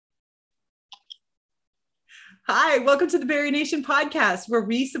Hi, welcome to the Bari Nation podcast, where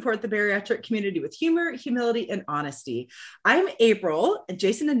we support the bariatric community with humor, humility, and honesty. I'm April, and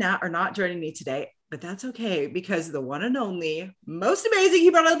Jason and Nat are not joining me today, but that's okay because the one and only, most amazing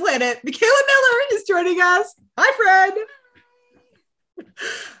human on the planet, Michaela Miller, is joining us. Hi, friend.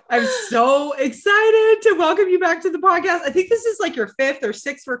 I'm so excited to welcome you back to the podcast. I think this is like your fifth or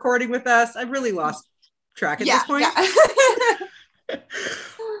sixth recording with us. I've really lost track at this point. Yeah.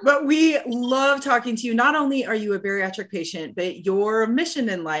 But we love talking to you. Not only are you a bariatric patient, but your mission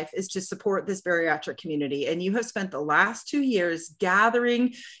in life is to support this bariatric community. And you have spent the last 2 years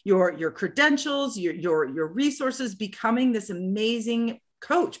gathering your credentials, your resources, becoming this amazing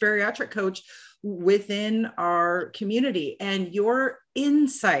coach, bariatric coach within our community. And your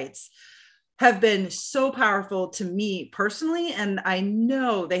insights have been so powerful to me personally, and I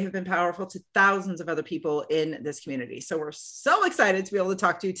know they have been powerful to thousands of other people in this community. So we're so excited to be able to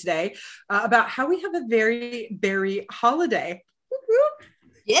talk to you today about how we have a very Bari holiday.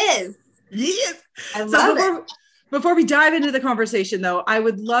 Yes. I love it. Before we dive into the conversation, though, I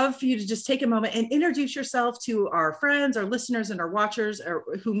would love for you to just take a moment and introduce yourself to our friends, our listeners, and our watchers, or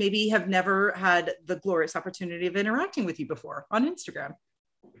who maybe have never had the glorious opportunity of interacting with you before on Instagram.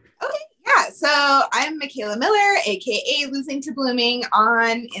 Okay. Yeah, so I'm Michaela Miller, aka Losing to Blooming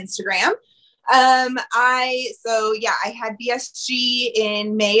on Instagram. I had BSG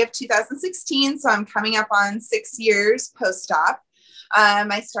in May of 2016, so I'm coming up on 6 years post-op.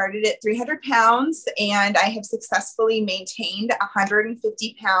 I started at 300 pounds, and I have successfully maintained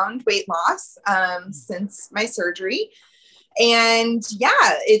 150-pound weight loss since my surgery. And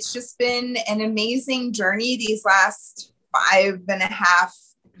yeah, it's just been an amazing journey these last 5.5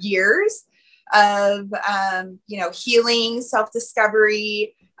 years of healing,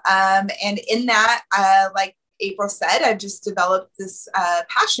 self-discovery, and in that, like April said, I've just developed this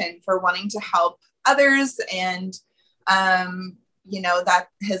passion for wanting to help others, and that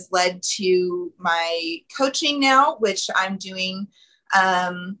has led to my coaching now, which I'm doing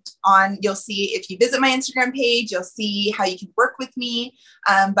you'll see if you visit my Instagram page, you'll see how you can work with me,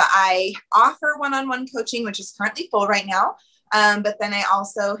 but I offer one-on-one coaching, which is currently full right now. But then I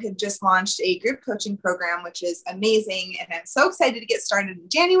also have just launched a group coaching program, which is amazing. And I'm so excited to get started in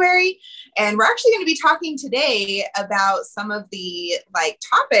January. And we're actually going to be talking today about some of the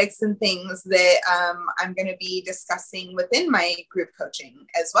topics and things that I'm going to be discussing within my group coaching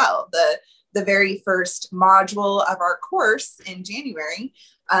as well. The very first module of our course in January,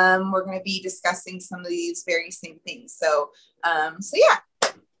 we're going to be discussing some of these very same things. So yeah,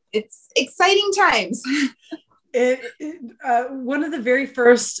 it's exciting times. One of the very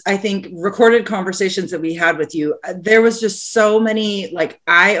first, I think, recorded conversations that we had with you, there was just so many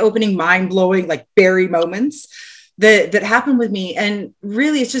eye-opening, mind-blowing, Bari moments that happened with me. And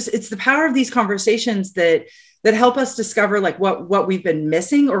really, it's the power of these conversations that help us discover what we've been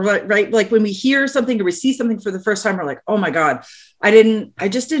missing, or right. Like when we hear something or we see something for the first time, we're like, oh my God, I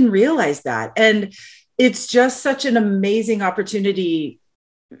just didn't realize that. And it's just such an amazing opportunity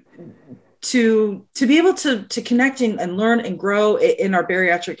to be able to connect and learn and grow in our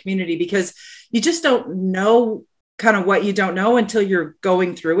bariatric community, because you just don't know kind of what you don't know until you're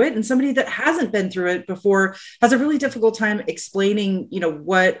going through it. And somebody that hasn't been through it before has a really difficult time explaining,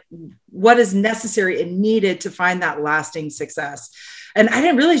 what is necessary and needed to find that lasting success. And I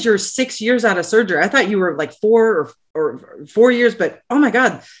didn't realize you were 6 years out of surgery. I thought you were 4 or 4 years, but oh my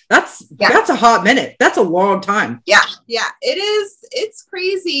God, that's a hot minute. That's a long time. Yeah, it is. It's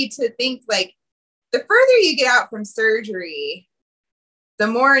crazy to think the further you get out from surgery, the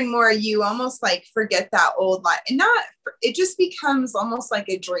more and more you almost forget that old life, and it just becomes almost like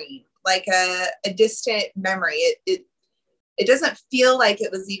a dream, like a distant memory. It doesn't feel like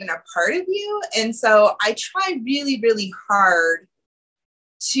it was even a part of you. And so I try really, really hard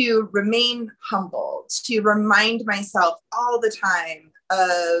to remain humble, to remind myself all the time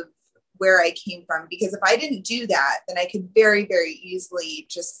of where I came from. Because if I didn't do that, then I could very, very easily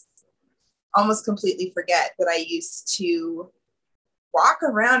just almost completely forget that I used to walk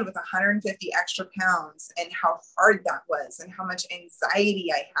around with 150 extra pounds, and how hard that was, and how much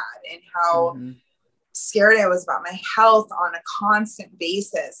anxiety I had, and how scared I was about my health on a constant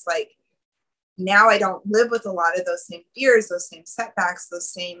basis. Now I don't live with a lot of those same fears, those same setbacks, those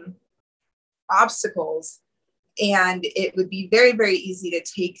same obstacles. And it would be very, very easy to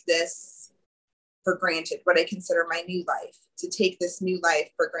take this for granted, what I consider my new life, to take this new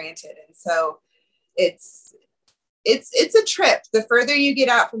life for granted. And so it's a trip. The further you get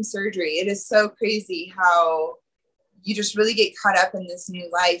out from surgery, it is so crazy how you just really get caught up in this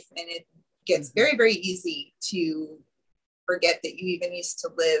new life. And it gets very, very easy to forget that you even used to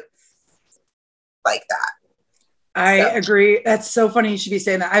live like that. I agree. That's so funny you should be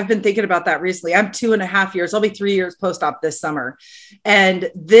saying that. I've been thinking about that recently. I'm 2.5 years. I'll be 3 years post-op this summer. And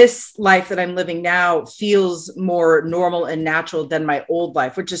this life that I'm living now feels more normal and natural than my old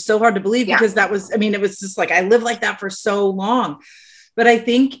life, which is so hard to believe because that was, I mean, it was just like, I lived like that for so long. But I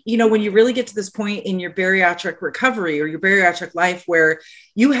think, you know, when you really get to this point in your bariatric recovery or your bariatric life where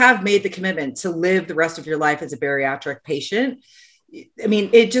you have made the commitment to live the rest of your life as a bariatric patient, I mean,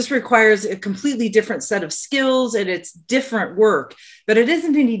 it just requires a completely different set of skills and it's different work, but it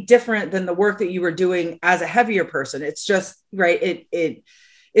isn't any different than the work that you were doing as a heavier person. It's just, right.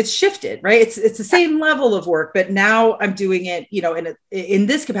 It's shifted, right? It's the same level of work, but now I'm doing it, you know, in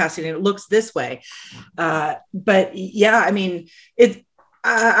this capacity and it looks this way. But yeah, I mean,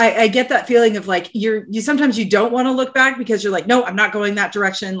 I get that feeling of like, you sometimes you don't want to look back because you're like, no, I'm not going that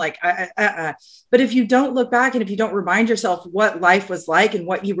direction. Like, but if you don't look back and if you don't remind yourself what life was like and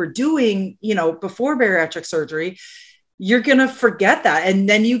what you were doing, you know, before bariatric surgery, you're going to forget that. And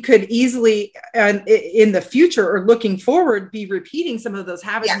then you could easily, in the future or looking forward, be repeating some of those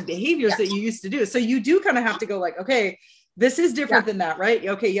habits and behaviors that you used to do. So you do kind of have to go like, okay, this is different than that, right?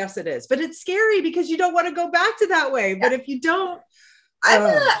 Okay. Yes, it is. But it's scary because you don't want to go back to that way. But if you don't, I'm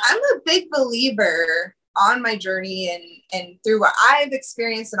a big believer on my journey and through what I've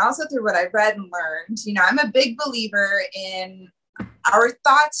experienced and also through what I've read and learned. You know, I'm a big believer in our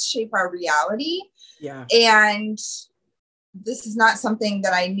thoughts shape our reality. Yeah. And this is not something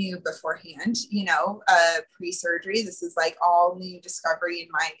that I knew beforehand, you know, pre-surgery. This is like all new discovery in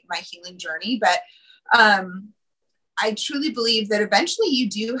my healing journey. But I truly believe that eventually you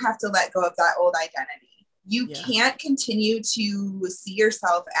do have to let go of that old identity. You can't continue to see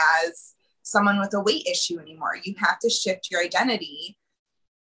yourself as someone with a weight issue anymore. You have to shift your identity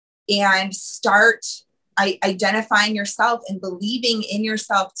and start identifying yourself and believing in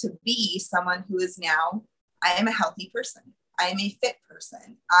yourself to be someone who is now, I am a healthy person. I am a fit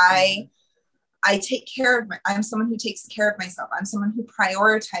person. I take care of I'm someone who takes care of myself. I'm someone who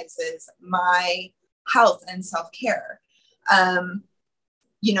prioritizes my health and self-care.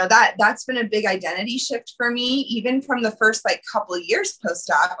 You know, that's been a big identity shift for me. Even from the first like couple of years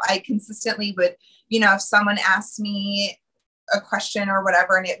post-op, I consistently would, you know, if someone asked me a question or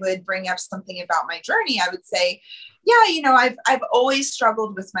whatever, and it would bring up something about my journey, I would say, yeah, you know, I've always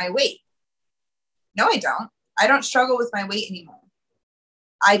struggled with my weight. No, I don't. I don't struggle with my weight anymore.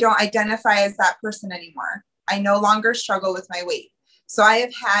 I don't identify as that person anymore. I no longer struggle with my weight. So I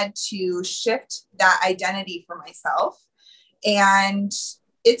have had to shift that identity for myself. And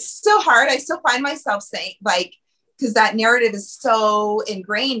it's still hard. I still find myself saying like, because that narrative is so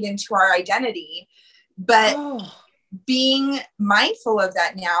ingrained into our identity, but being mindful of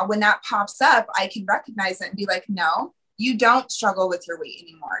that now, when that pops up, I can recognize it and be like, no, you don't struggle with your weight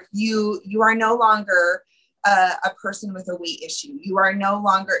anymore. You are no longer a person with a weight issue. You are no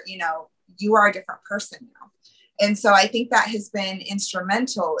longer, you know, you are a different person now. And so I think that has been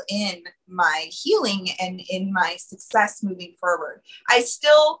instrumental in my healing and in my success moving forward. I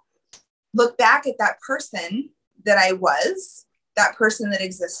still look back at that person that I was, that person that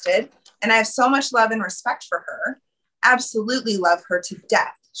existed, and I have so much love and respect for her. Absolutely love her to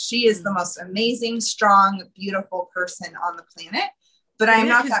death. She is the most amazing, strong, beautiful person on the planet, but I'm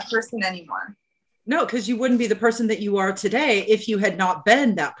not that person anymore. No, because you wouldn't be the person that you are today if you had not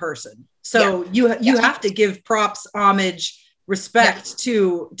been that person. So you have to give props, homage, respect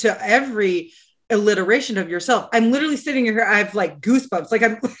to every alliteration of yourself. I'm literally sitting here, I have like goosebumps. Like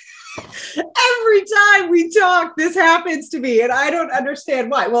I'm every time we talk, this happens to me and I don't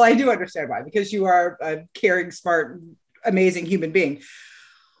understand why. Well, I do understand why, because you are a caring, smart, amazing human being.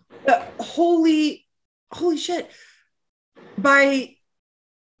 But holy shit.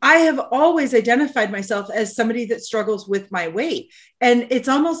 I have always identified myself as somebody that struggles with my weight. And it's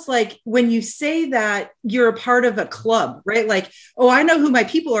almost like when you say that you're a part of a club, right? Like, oh, I know who my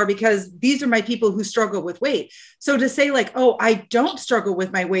people are because these are my people who struggle with weight. So to say like, oh, I don't struggle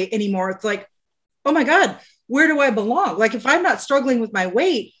with my weight anymore. It's like, oh my God, where do I belong? Like if I'm not struggling with my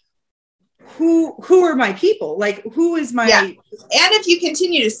weight, who are my people? Like who is my And if you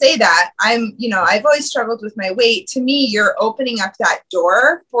continue to say that, I've always struggled with my weight. To me, you're opening up that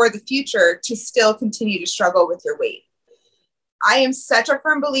door for the future to still continue to struggle with your weight. I am such a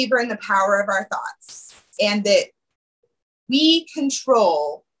firm believer in the power of our thoughts and that we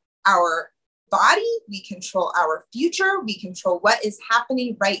control our body, we control our future, we control what is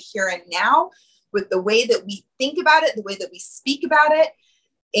happening right here and now with the way that we think about it, the way that we speak about it.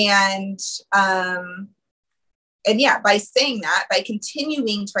 And by saying that, by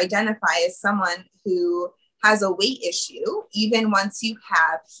continuing to identify as someone who has a weight issue, even once you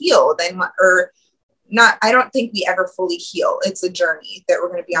have healed or I don't think we ever fully heal. It's a journey that we're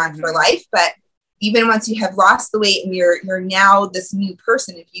going to be on for life. But even once you have lost the weight and you're now this new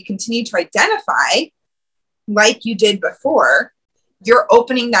person, if you continue to identify like you did before, you're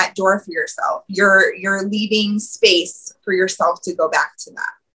opening that door for yourself. You're leaving space for yourself to go back to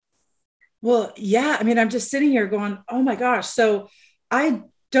that. Well, yeah. I mean, I'm just sitting here going, oh my gosh. So I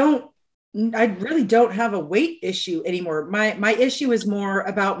really don't have a weight issue anymore. My issue is more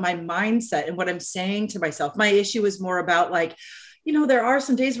about my mindset and what I'm saying to myself. My issue is more about like, there are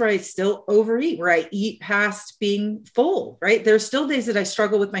some days where I still overeat, where I eat past being full, right? There's still days that I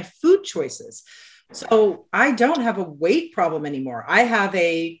struggle with my food choices. So I don't have a weight problem anymore. I have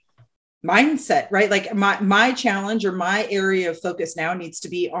a mindset, right? Like my challenge or my area of focus now needs to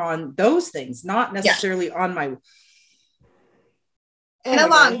be on those things, not necessarily on my. And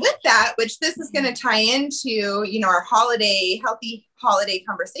along with that, which this is going to tie into, our healthy holiday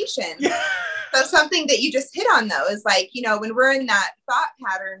conversation. Yeah. So something that you just hit on though, is like, when we're in that thought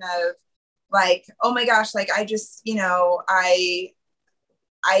pattern of like, oh my gosh, like I just,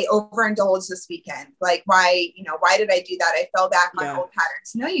 I overindulged this weekend. Like why did I do that? I fell back on old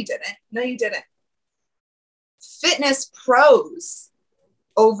patterns. No, you didn't. Fitness pros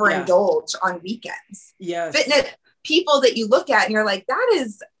overindulge on weekends. Yes. Fitness people that you look at and you're like,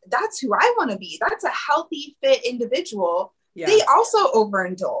 that's who I want to be. That's a healthy, fit individual. Yeah. They also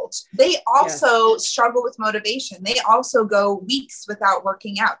overindulge. They also struggle with motivation. They also go weeks without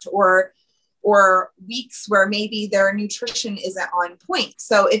working out or weeks where maybe their nutrition isn't on point.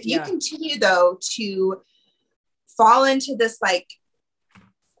 So if you continue though to fall into this like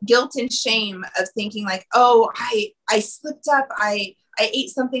guilt and shame of thinking like, oh, I slipped up. I ate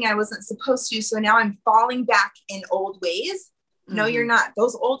something I wasn't supposed to. So now I'm falling back in old ways. No, you're not.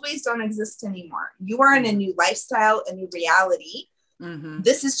 Those old ways don't exist anymore. You are in a new lifestyle, a new reality.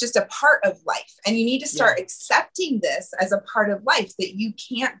 This is just a part of life. And you need to start accepting this as a part of life, that you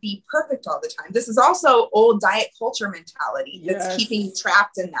can't be perfect all the time. This is also old diet culture mentality that's keeping you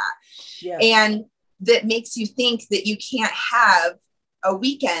trapped in that. Yes. And that makes you think that you can't have a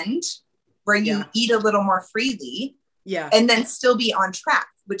weekend where you eat a little more freely and then still be on track,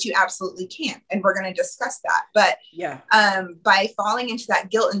 which you absolutely can. And we're going to discuss that. But by falling into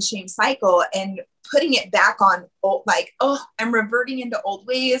that guilt and shame cycle and putting it back on old, like, oh, I'm reverting into old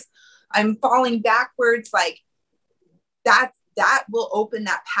ways, I'm falling backwards, like that will open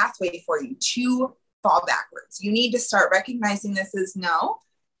that pathway for you to fall backwards. You need to start recognizing this as no,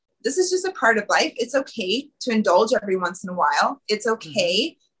 this is just a part of life. It's okay to indulge every once in a while. It's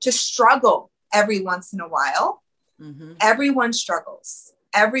okay to struggle every once in a while. Everyone struggles.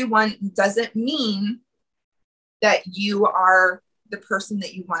 Everyone doesn't mean that you are the person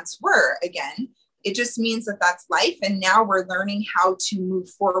that you once were again. It just means that that's life. And now we're learning how to move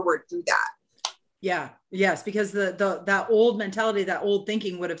forward through that. Yeah. Yes. Because that old mentality, that old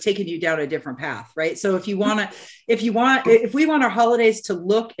thinking would have taken you down a different path. Right. So if we want our holidays to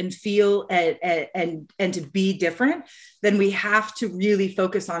look and feel and to be different, then we have to really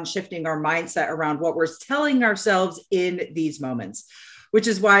focus on shifting our mindset around what we're telling ourselves in these moments, which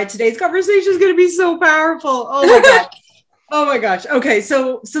is why today's conversation is going to be so powerful. Oh my God. Oh my gosh. Okay.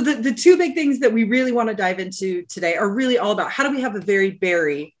 So the two big things that we really want to dive into today are really all about how do we have a very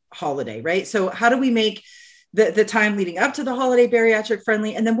berry holiday, right? So how do we make the time leading up to the holiday bariatric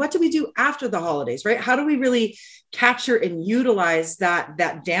friendly? And then what do we do after the holidays, right? How do we really capture and utilize that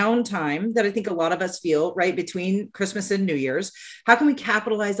downtime that I think a lot of us feel right between Christmas and New Year's? How can we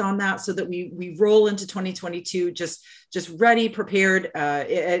capitalize on that so that we roll into 2022 just ready, prepared,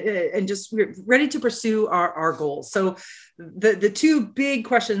 and just ready to pursue our goals? So the two big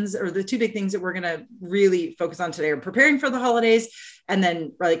questions, or the two big things that we're going to really focus on today, are preparing for the holidays, and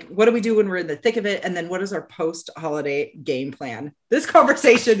then like, what do we do when we're in the thick of it? And then what is our post-holiday game plan? This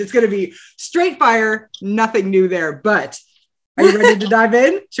conversation is going to be straight fire, nothing new there, but are you ready to dive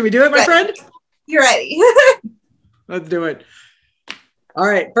in? Should we do it, my friend? You're ready. Let's do it. All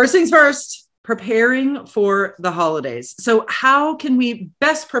right. First things first, preparing for the holidays. So how can we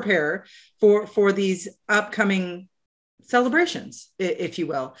best prepare for these upcoming celebrations, if you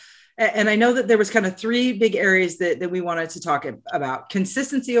will? And I know that there was kind of three big areas that we wanted to talk about: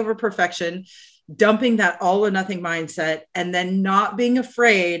 consistency over perfection, dumping that all or nothing mindset, and then not being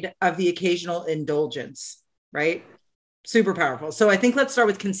afraid of the occasional indulgence, right? Super powerful. So I think let's start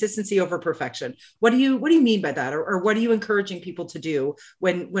with consistency over perfection. What do you mean by that? Or what are you encouraging people to do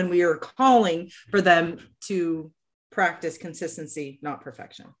when we are calling for them to practice consistency, not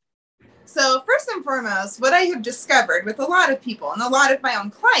perfection? So first and foremost, what I have discovered with a lot of people and a lot of my own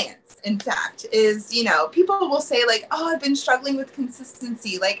clients, in fact, is, people will say like, oh, I've been struggling with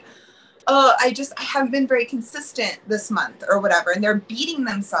consistency. Like, oh, I haven't been very consistent this month or whatever. And they're beating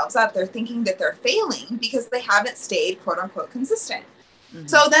themselves up. They're thinking that they're failing because they haven't stayed quote unquote consistent. Mm-hmm.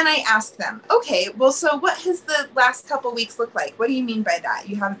 So then I ask them, okay, well, so what has the last couple weeks look like? What do you mean by that?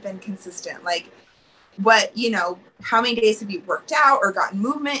 You haven't been consistent. Like what, how many days have you worked out or gotten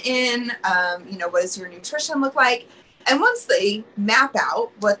movement in? What does your nutrition look like? And once they map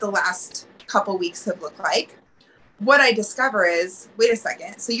out what the last couple weeks have looked like, what I discover is, wait a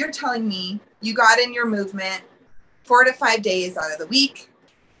second. So you're telling me you got in your movement 4 to 5 days out of the week.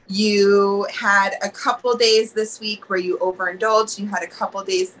 You had a couple days this week where you overindulged. You had a couple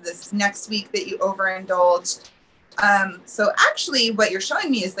days this next week that you overindulged. So actually what you're showing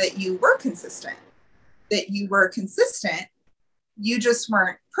me is that you were consistent, You just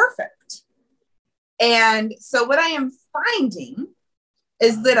weren't perfect. And so what I am finding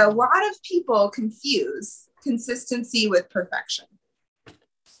is that a lot of people confuse consistency with perfection.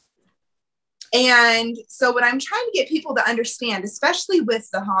 And so what I'm trying to get people to understand, especially with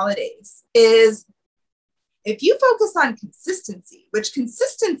the holidays, is if you focus on consistency, which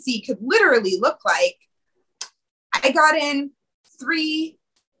consistency could literally look like, I got in three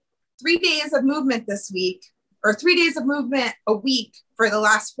days of movement this week, or 3 days of movement a week for the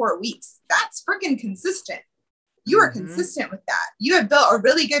last 4 weeks. That's freaking consistent. You are consistent with that. You have built a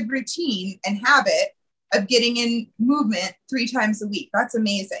really good routine and habit of getting in movement 3 times a week. That's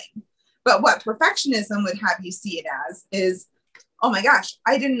amazing. But what perfectionism would have you see it as is, oh my gosh,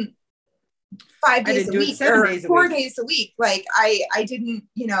 I didn't 5 days a week or 4 days a week. Like I didn't,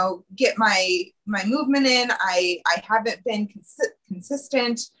 get my movement in. I haven't been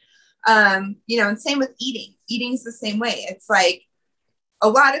consistent. And same with eating. Eating's the same way. It's like a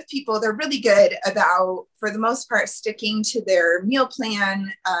lot of people, they're really good about, for the most part, sticking to their meal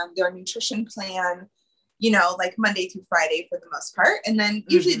plan, their nutrition plan, like Monday through Friday for the most part. And then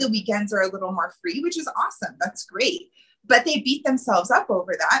usually the weekends are a little more free, which is awesome. That's great. But they beat themselves up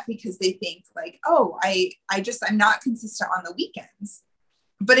over that because they think like, oh, I'm not consistent on the weekends.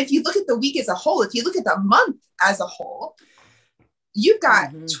 But if you look at the week as a whole, if you look at the month as a whole, you've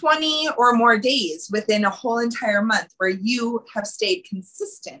got 20 or more days within a whole entire month where you have stayed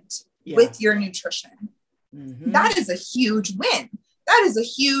consistent with your nutrition. That is a huge win. That is a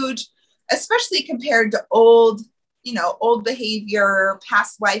huge, especially compared to old behavior,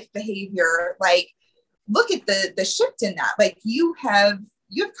 past life behavior. Like, look at the shift in that. Like you have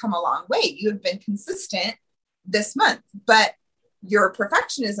come a long way. You have been consistent this month, but your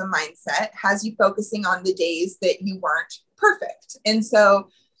perfectionism mindset has you focusing on the days that you weren't perfect. And so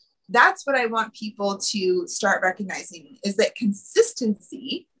that's what I want people to start recognizing, is that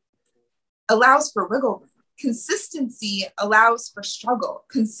consistency allows for wiggle room. Consistency allows for struggle.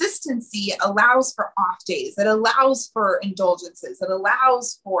 Consistency allows for off days. It allows for indulgences. It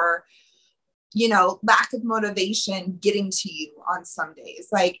allows for, lack of motivation getting to you on some days.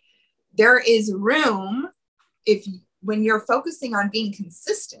 Like there is room when you're focusing on being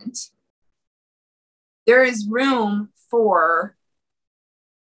consistent, there is room for,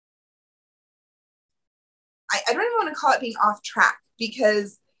 I don't even want to call it being off track,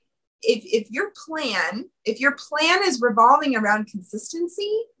 because if your plan is revolving around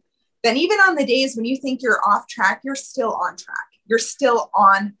consistency, then even on the days when you think you're off track, you're still on track. You're still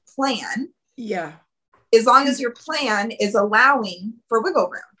on plan. Yeah. As long as your plan is allowing for wiggle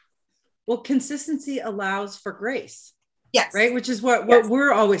room. Well, consistency allows for grace. Yes. Right. Which is what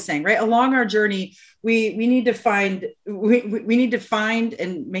we're always saying, right? Along our journey, we need to find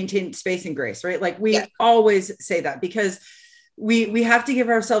and maintain space and grace, right? Like we always say that, because we have to give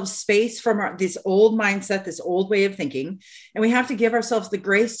ourselves space from this old mindset, this old way of thinking. And we have to give ourselves the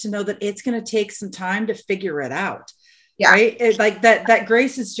grace to know that it's going to take some time to figure it out. Yeah. Right. Like that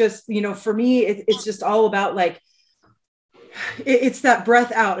grace is just, for me, it's just all about like, it's that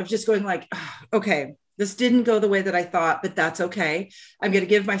breath out of just going like, okay, this didn't go the way that I thought, but that's okay. I'm going to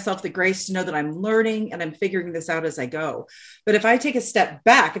give myself the grace to know that I'm learning and I'm figuring this out as I go. But if I take a step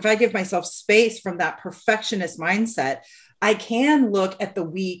back, if I give myself space from that perfectionist mindset, I can look at the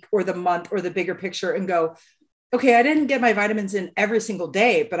week or the month or the bigger picture and go, okay, I didn't get my vitamins in every single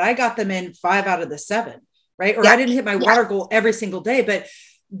day, but I got them in 5 out of the 7, right? Or I didn't hit my water goal every single day, but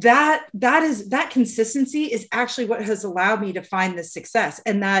that consistency is actually what has allowed me to find this success,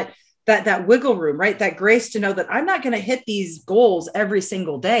 and that wiggle room, right? That grace to know that I'm not going to hit these goals every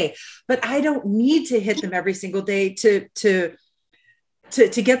single day, but I don't need to hit them every single day to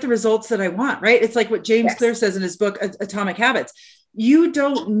get the results that I want, right? It's like what James Clear says in his book, Atomic Habits. You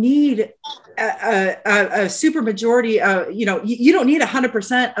don't need a super majority. You don't need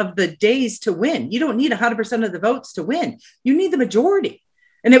 100% of the days to win. You don't need 100% of the votes to win. You need the majority.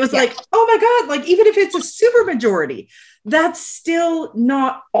 And it was like, oh my God, like even if it's a super majority, that's still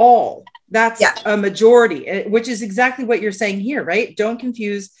not all. That's a majority, which is exactly what you're saying here, right? Don't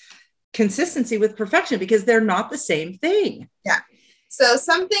confuse consistency with perfection because they're not the same thing. Yeah. So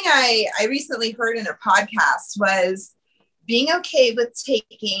something I recently heard in a podcast was being okay with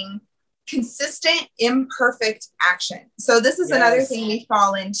taking consistent, imperfect action. So this is another thing we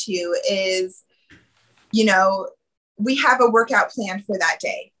fall into is, you know, we have a workout planned for that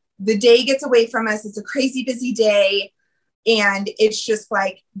day. The day gets away from us. It's a crazy busy day. And it's just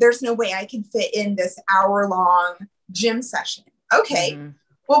like, there's no way I can fit in this hour-long gym session. Okay. Mm-hmm.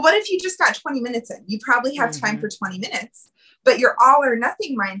 Well, what if you just got 20 minutes in? You probably have time for 20 minutes, but your all or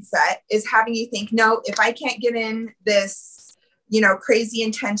nothing mindset is having you think, no, if I can't get in this, you know, crazy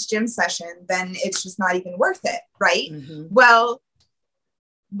intense gym session, then it's just not even worth it. Right. Mm-hmm. Well,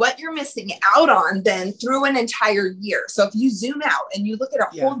 what you're missing out on then through an entire year. So if you zoom out and you look at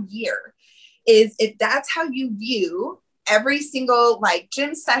a whole year, is if that's how you view every single like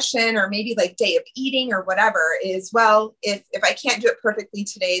gym session or maybe like day of eating or whatever is, well, if I can't do it perfectly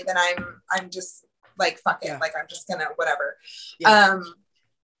today, then I'm just like, fuck it. Like, I'm just gonna, whatever.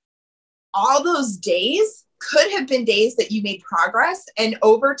 All those days could have been days that you made progress. And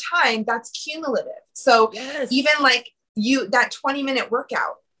over time that's cumulative. So even like that 20-minute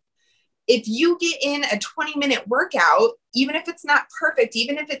workout, if you get in a 20-minute workout, even if it's not perfect,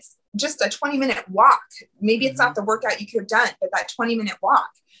 even if it's just a 20-minute walk, maybe it's not the workout you could have done, but that 20-minute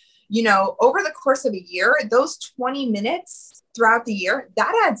walk, you know, over the course of a year, those 20 minutes throughout the year,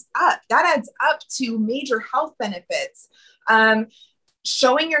 that adds up to major health benefits.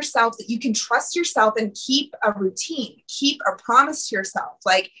 Showing yourself that you can trust yourself and keep a routine, keep a promise to yourself.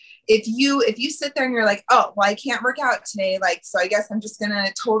 Like if you sit there and you're like, oh, well, I can't work out today. Like, so I guess I'm just going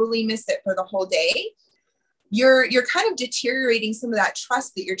to totally miss it for the whole day. You're kind of deteriorating some of that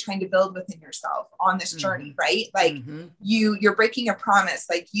trust that you're trying to build within yourself on this journey, right? Like you're breaking a promise.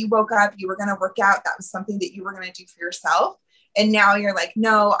 Like you woke up, you were going to work out. That was something that you were going to do for yourself. And now you're like,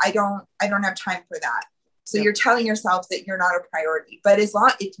 no, I don't have time for that. So you're telling yourself that you're not a priority, but if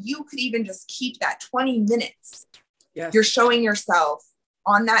you could even just keep that 20 minutes, you're showing yourself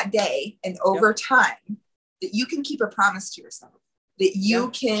on that day and over time that you can keep a promise to yourself, that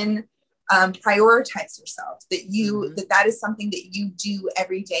you can prioritize yourself, that that is something that you do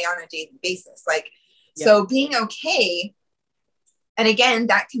every day on a daily basis. Like, so being okay. And again,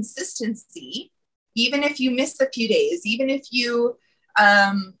 that consistency, even if you miss a few days, even if you,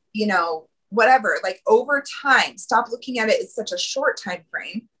 you know, whatever, like over time, stop looking at it as such a short time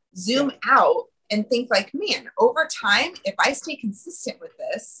frame, zoom out and think like, man, over time, if I stay consistent with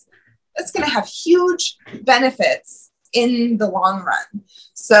this, that's going to have huge benefits in the long run.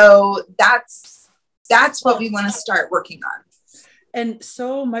 So that's what we want to start working on. And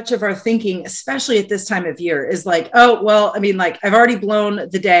so much of our thinking, especially at this time of year, is like, oh, well, I mean, like I've already blown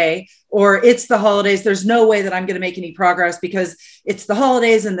the day, or it's the holidays. There's no way that I'm going to make any progress because it's the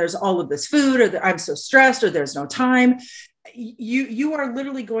holidays and there's all of this food, or I'm so stressed, or there's no time. You are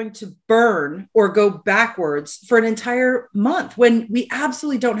literally going to burn or go backwards for an entire month when we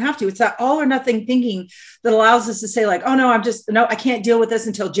absolutely don't have to. It's that all or nothing thinking that allows us to say like, oh no, I can't deal with this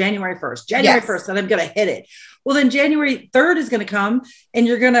until January 1st, January 1st, and I'm going to hit it. Well, then January 3rd is going to come and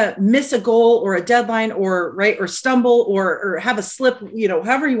you're going to miss a goal or a deadline or stumble or have a slip, you know,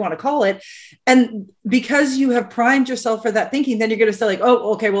 however you want to call it. And because you have primed yourself for that thinking, then you're going to say like,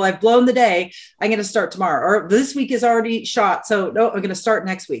 oh, okay, well, I've blown the day. I'm going to start tomorrow, or this week is already shot. So no, I'm going to start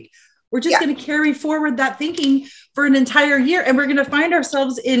next week. We're just going to carry forward that thinking for an entire year. And we're going to find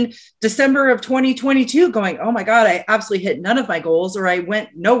ourselves in December of 2022 going, oh my God, I absolutely hit none of my goals, or I went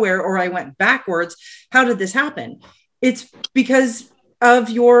nowhere, or I went backwards. How did this happen? It's because of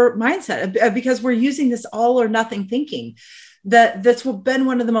your mindset, because we're using this all or nothing thinking. That's been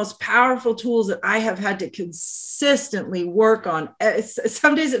one of the most powerful tools that I have had to consistently work on.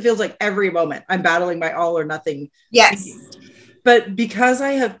 Some days it feels like every moment I'm battling my all or nothing. Yes. Thinking. But because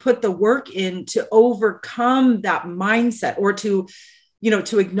I have put the work in to overcome that mindset, or to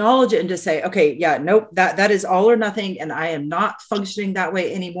acknowledge it and to say, okay, yeah, nope, that is all or nothing. And I am not functioning that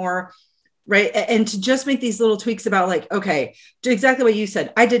way anymore. Right. And to just make these little tweaks about like, okay, exactly what you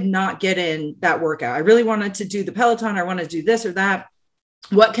said. I did not get in that workout. I really wanted to do the Peloton. I want to do this or that.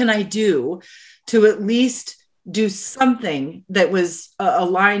 What can I do to at least do something that was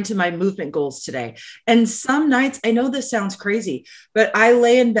aligned to my movement goals today? And some nights, I know this sounds crazy, but I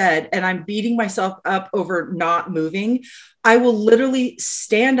lay in bed and I'm beating myself up over not moving. I will literally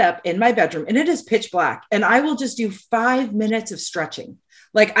stand up in my bedroom and it is pitch black, and I will just do 5 minutes of stretching.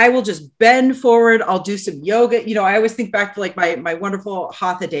 Like I will just bend forward. I'll do some yoga. I always think back to like my wonderful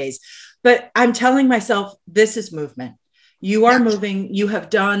hatha days, but I'm telling myself, this is movement. You are moving. You have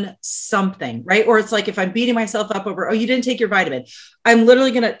done something, right? Or it's like if I'm beating myself up over, oh, you didn't take your vitamin. I'm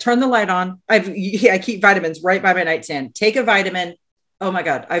literally going to turn the light on. I keep vitamins right by my nightstand. Take a vitamin. Oh my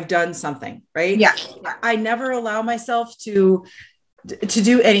God, I've done something, right? Yeah. I never allow myself to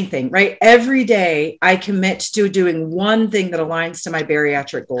do anything, right? Every day I commit to doing one thing that aligns to my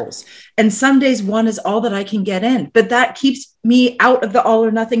bariatric goals. And some days one is all that I can get in, but that keeps me out of the all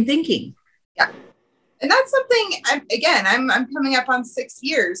or nothing thinking. Yeah. And that's something, I'm coming up on 6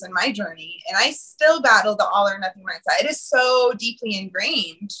 years in my journey, and I still battle the all or nothing mindset. It is so deeply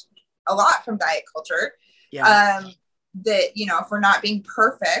ingrained, a lot from diet culture. Yeah. That, if we're not being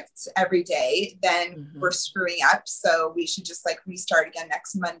perfect every day, then we're screwing up. So we should just like restart again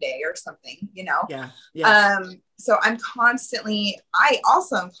next Monday or something, Yeah. Yes. So I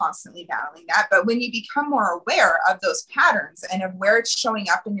also am constantly battling that. But when you become more aware of those patterns and of where it's showing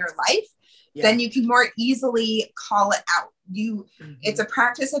up in your life, then you can more easily call it out. It's a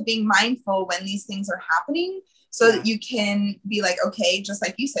practice of being mindful when these things are happening, so that you can be like, okay, just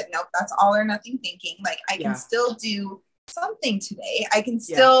like you said, nope, that's all or nothing thinking. Like I can still do something today. I can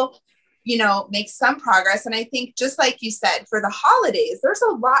still, make some progress. And I think just like you said, for the holidays, there's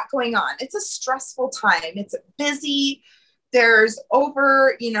a lot going on. It's a stressful time. It's busy. There's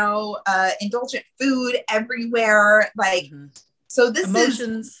indulgent food everywhere. Like, so this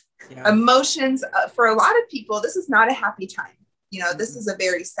emotions. Emotions for a lot of people, this is not a happy time. This is a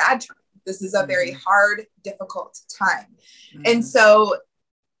very sad time. This is a very hard, difficult time. And so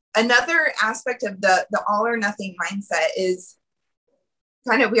another aspect of the all or nothing mindset is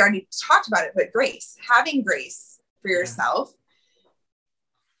kind of, we already talked about it, but grace, having grace for yourself.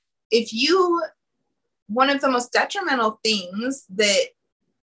 One of the most detrimental things that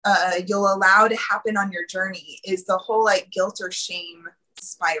you'll allow to happen on your journey is the whole like guilt or shame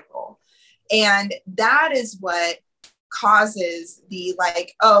spiral. And that is what causes the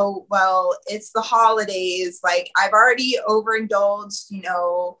like, oh, well, it's the holidays. Like I've already overindulged,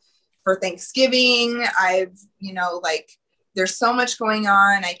 for Thanksgiving. I've, there's so much going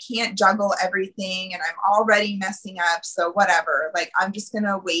on. I can't juggle everything and I'm already messing up. So whatever, like, I'm just going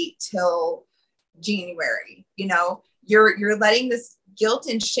to wait till January. You're letting this guilt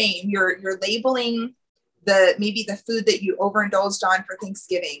and shame, you're labeling maybe the food that you overindulged on for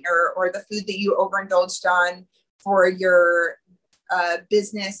Thanksgiving or the food that you overindulged on for your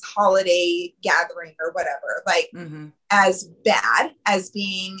business holiday gathering or whatever, like as bad, as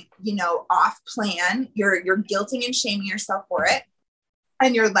being, off plan. You're guilting and shaming yourself for it.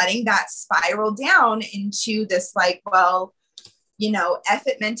 And you're letting that spiral down into this like, well, F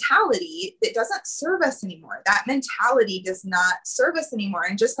it mentality that doesn't serve us anymore. That mentality does not serve us anymore.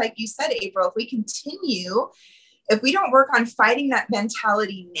 And just like you said, April, if we don't work on fighting that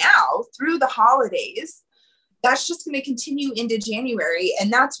mentality now through the holidays, that's just going to continue into January.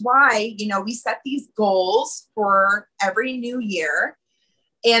 And that's why, we set these goals for every new year.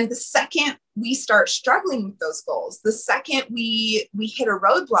 And the second we start struggling with those goals, the second we hit a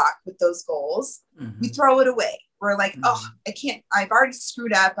roadblock with those goals, we throw it away. We're like, oh, I can't, I've already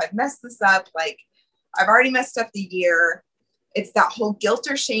screwed up. I've messed this up. Like I've already messed up the year. It's that whole guilt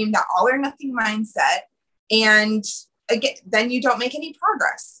or shame, that all or nothing mindset. And again, then you don't make any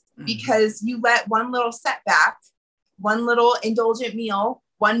progress because you let one little setback, one little indulgent meal,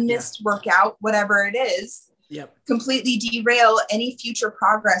 one missed workout, whatever it is, completely derail any future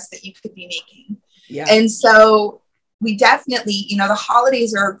progress that you could be making. Yeah. And so we definitely, the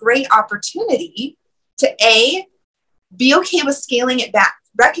holidays are a great opportunity to be okay with scaling it back.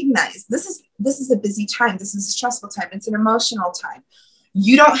 Recognize this is a busy time. This is a stressful time. It's an emotional time.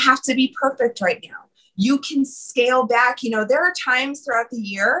 You don't have to be perfect right now. You can scale back. There are times throughout the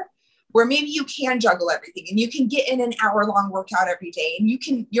year where maybe you can juggle everything and you can get in an hour-long workout every day and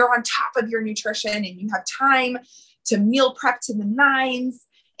you're on top of your nutrition and you have time to meal prep to the nines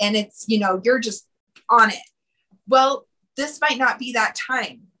and it's, you're just on it. Well, this might not be that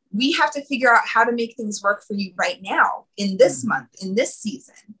time. We have to figure out how to make things work for you right now in this month, in this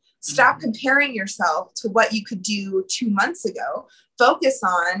season. Stop comparing yourself to what you could do 2 months ago. Focus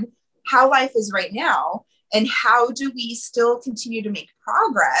on how life is right now and how do we still continue to make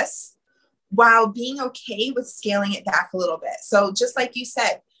progress while being okay with scaling it back a little bit. So just like you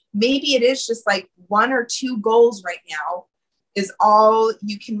said, maybe it is just like 1 or 2 goals right now is all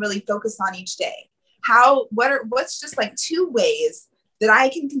you can really focus on each day. What's just like 2 ways that I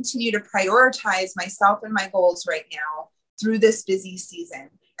can continue to prioritize myself and my goals right now through this busy season.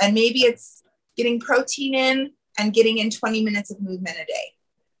 And maybe it's getting protein in and getting in 20 minutes of movement a day.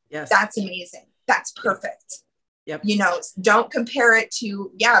 Yes. That's amazing. That's perfect. Yep. You know, don't compare it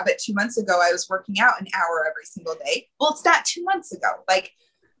to, yeah, but 2 months ago I was working out an hour every single day. Well, it's not 2 months ago. Like,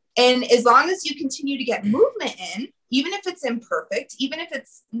 and as long as you continue to get movement in, even if it's imperfect, even if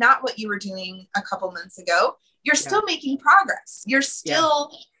it's not what you were doing a couple months ago, you're still making progress. You're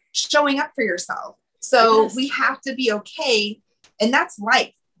still showing up for yourself. So we have to be okay. And that's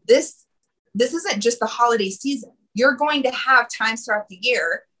life. This isn't just the holiday season. You're going to have times throughout the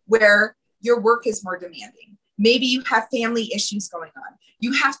year where your work is more demanding. Maybe you have family issues going on.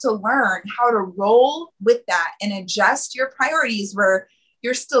 You have to learn how to roll with that and adjust your priorities where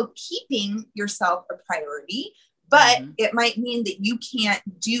you're still keeping yourself a priority, but it might mean that you can't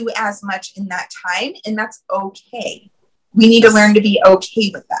do as much in that time, and that's okay. We need to learn to be okay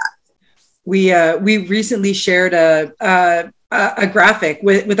with that. We recently shared a graphic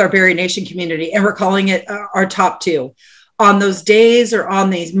with our Barrie Nation community, and we're calling it our top 2. On those days or on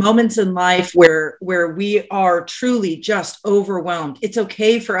these moments in life where we are truly just overwhelmed, it's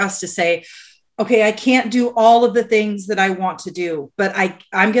okay for us to say, okay, I can't do all of the things that I want to do, but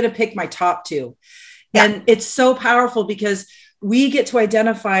I'm going to pick my top 2. Yeah. And it's so powerful because we get to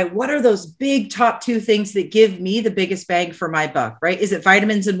identify what are those big top 2 things that give me the biggest bang for my buck, right? Is it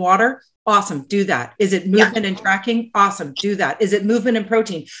vitamins and water? Awesome. Do that. Is it movement and tracking? Awesome. Do that. Is it movement and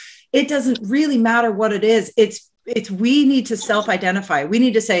protein? It doesn't really matter what it is. We need to self-identify. We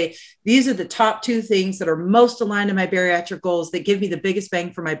need to say, these are the top 2 things that are most aligned to my bariatric goals that give me the biggest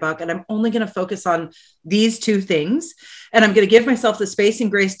bang for my buck. And I'm only going to focus on these 2 things. And I'm going to give myself the space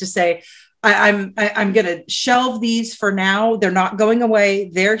and grace to say, I'm going to shelve these for now. They're not going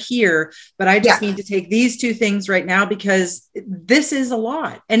away. They're here, but I just need to take these 2 things right now because this is a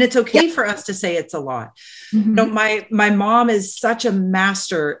lot, and it's okay for us to say it's a lot. You know, my mom is such a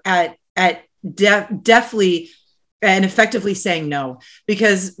master at definitely and effectively saying no,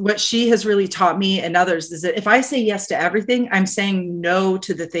 because what she has really taught me and others is that if I say yes to everything, I'm saying no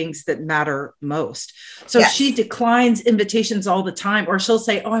to the things that matter most. So she declines invitations all the time, or she'll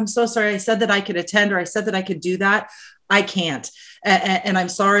say, oh, I'm so sorry. I said that I could attend, or I said that I could do that. I can't. And I'm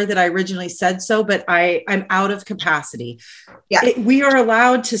sorry that I originally said so, but I'm out of capacity. We are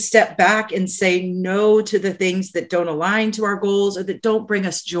allowed to step back and say no to the things that don't align to our goals or that don't bring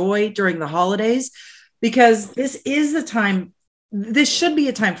us joy during the holidays. Because this should be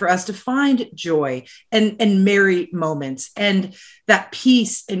a time for us to find joy and merry moments and that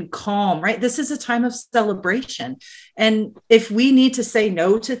peace and calm, right? This is a time of celebration. And if we need to say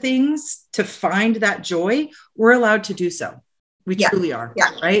no to things to find that joy, we're allowed to do so. We truly are,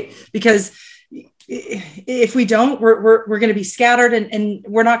 right? Because if we don't, we're going to be scattered and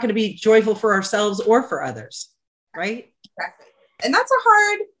we're not going to be joyful for ourselves or for others, right? Exactly. And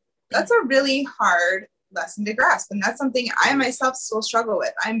that's a really hard lesson to grasp. And that's something I myself still struggle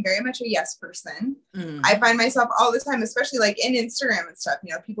with. I'm very much a yes person. I find myself all the time, especially like in Instagram and stuff,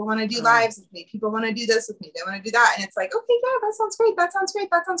 you know, people want to do lives with me. People want to do this with me. They want to do that. And it's like, okay, yeah, that sounds great. That sounds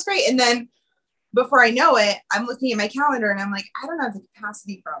great. That sounds great. And then before I know it, I'm looking at my calendar and I'm like, I don't have the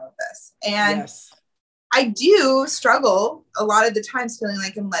capacity for all of this. And I do struggle a lot of the times feeling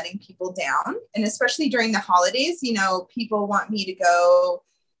like I'm letting people down. And especially during the holidays, you know, people want me to go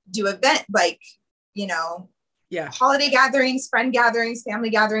do event, like, you know, holiday gatherings, friend gatherings, family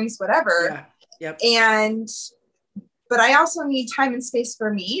gatherings, whatever. But I also need time and space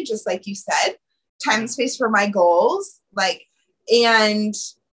for me, just like you said, time and space for my goals. Like, and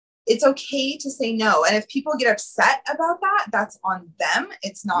it's okay to say no. And if people get upset about that, that's on them.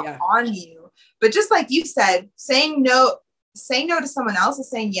 It's not on you. But just like you said, saying no to someone else is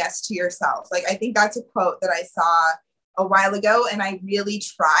saying yes to yourself. Like, I think that's a quote that I saw a while ago, and I really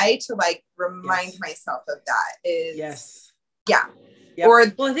try to like remind myself of that.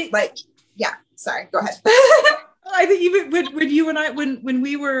 Or well, I think sorry, go ahead. I think even when you and I, when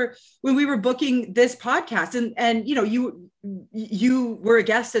we were booking this podcast and you know, you were a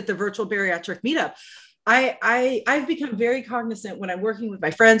guest at the virtual bariatric meetup, I've become very cognizant when I'm working with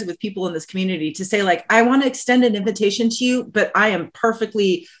my friends, with people in this community, to say, like, I want to extend an invitation to you, but I am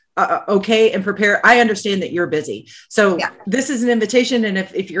perfectly okay and prepared. I understand that you're busy. So this is an invitation. And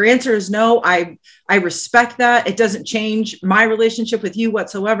if your answer is no, I respect that. It doesn't change my relationship with you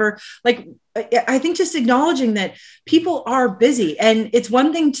whatsoever. Like, I think just acknowledging that people are busy, and it's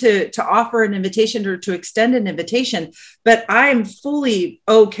one thing to offer an invitation or to extend an invitation, but I'm fully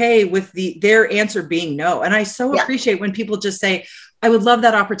okay with their answer being no. And I so appreciate when people just say, I would love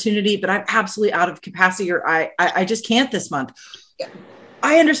that opportunity, but I'm absolutely out of capacity, or I just can't this month.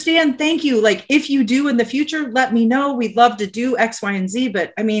 I understand. Thank you. Like, if you do in the future, let me know. We'd love to do X, Y, and Z.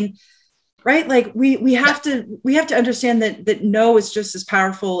 But I mean, right? Like we have to understand that no is just as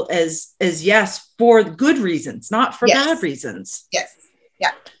powerful as yes, for good reasons, not for bad reasons. Yes.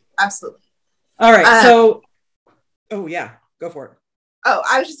 Yeah, absolutely. All right. So, oh yeah, go for it. Oh,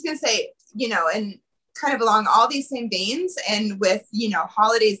 I was just going to say, and kind of along all these same veins, and with,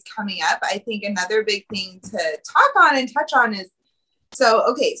 holidays coming up, I think another big thing to talk on and touch on is,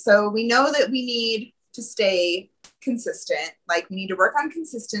 so we know that we need to stay consistent. Like, we need to work on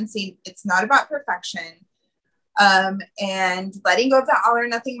consistency. It's not about perfection. And letting go of that all or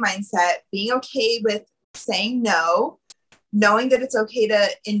nothing mindset, being okay with saying no, knowing that it's okay to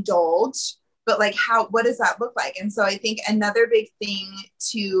indulge, but like, what does that look like? And so I think another big thing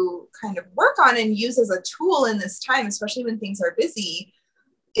to kind of work on and use as a tool in this time, especially when things are busy,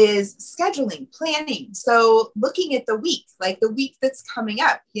 is scheduling, planning. So looking at the week, like the week that's coming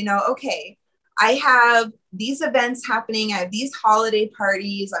up, okay, I have these events happening. I have these holiday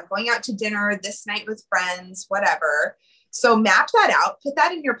parties. I'm going out to dinner this night with friends, whatever. So map that out, put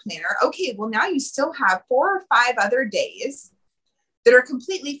that in your planner. Okay, well, now you still have 4 or 5 other days that are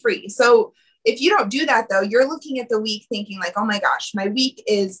completely free. So if you don't do that, though, you're looking at the week thinking like, oh my gosh, my week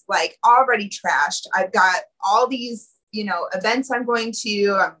is like already trashed. I've got all these, events I'm going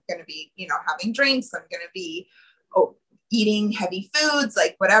to. I'm going to be, having drinks. I'm going to be eating heavy foods,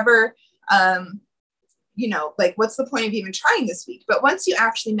 like whatever. Like, what's the point of even trying this week? But once you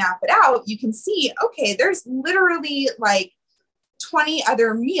actually map it out, you can see, okay, there's literally like 20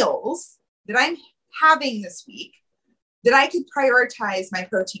 other meals that I'm having this week that I could prioritize my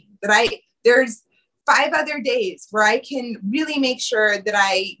protein, there's 5 other days where I can really make sure that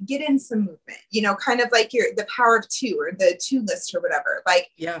I get in some movement, kind of like the power of 2 or the 2 list or whatever. Like,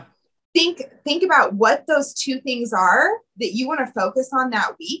 yeah, think about what those 2 things are that you want to focus on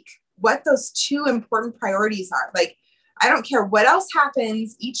that week, what those 2 important priorities are. Like, I don't care what else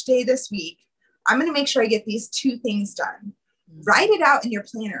happens each day this week. I'm going to make sure I get these 2 things done. Mm-hmm. Write it out in your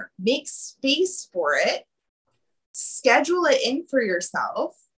planner, make space for it, schedule it in for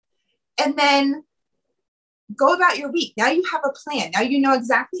yourself, and then go about your week. Now you have a plan. Now you know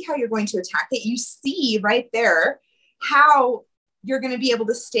exactly how you're going to attack it. You see right there how you're going to be able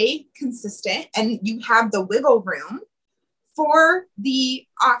to stay consistent, and you have the wiggle room for the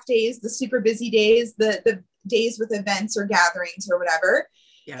off days, the super busy days, the days with events or gatherings or whatever.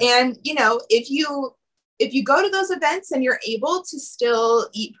 Yeah. And, if you go to those events and you're able to still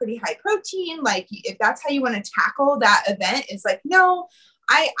eat pretty high protein, like if that's how you want to tackle that event, it's like, no,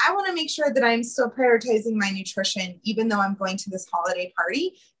 I want to make sure that I'm still prioritizing my nutrition, even though I'm going to this holiday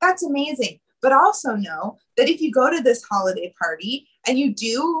party. That's amazing. But also know that if you go to this holiday party and you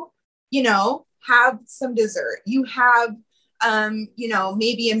do, have some dessert, you have,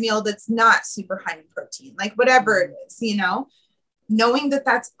 maybe a meal that's not super high in protein, like whatever it is, knowing that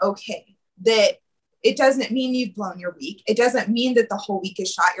that's okay, that it doesn't mean you've blown your week. It doesn't mean that the whole week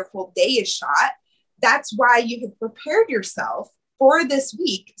is shot, your whole day is shot. That's why you have prepared yourself for this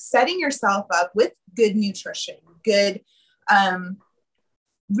week, setting yourself up with good nutrition, good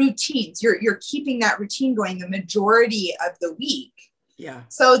routines. You're keeping that routine going the majority of the week. Yeah.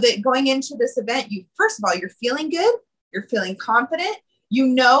 So that going into this event, first of all, you're feeling good. You're feeling confident. You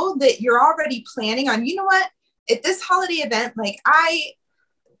know that you're already planning on, at this holiday event, like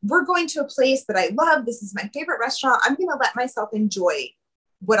we're going to a place that I love. This is my favorite restaurant. I'm going to let myself enjoy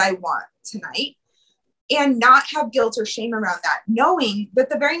what I want tonight and not have guilt or shame around that, knowing that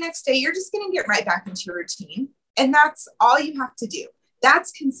the very next day, you're just going to get right back into your routine. And that's all you have to do.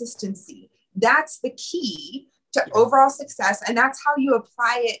 That's consistency. That's the key to overall success. And that's how you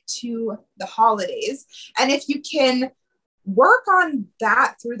apply it to the holidays. And if you can work on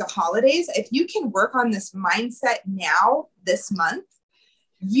that through the holidays, if you can work on this mindset now, this month,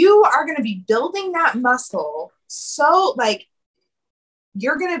 you are going to be building that muscle. So like,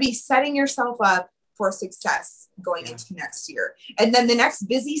 you're going to be setting yourself up for success going into next year. And then the next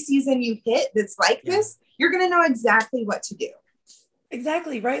busy season you hit that's like this, you're going to know exactly what to do.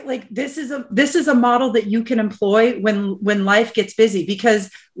 Exactly. Right. Like this is a model that you can employ when life gets busy,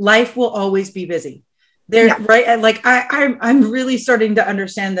 because life will always be busy there. Yeah. Right. And like, I'm really starting to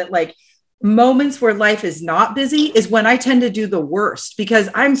understand that, like, moments where life is not busy is when I tend to do the worst, because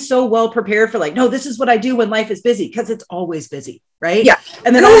I'm so well prepared for, like, no, this is what I do when life is busy, because it's always busy. Right. Yeah.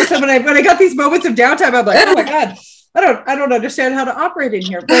 And then all of a sudden when I got these moments of downtime, I'm like, oh my God, I don't understand how to operate in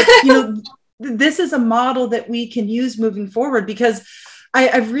here. But this is a model that we can use moving forward, because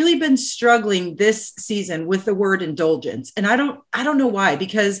I've really been struggling this season with the word indulgence. And I don't know why,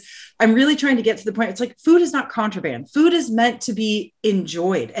 because I'm really trying to get to the point. It's like food is not contraband. Food is meant to be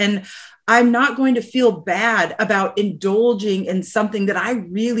enjoyed. And I'm not going to feel bad about indulging in something that I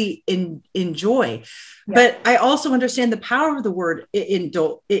really enjoy. Yeah. But I also understand the power of the word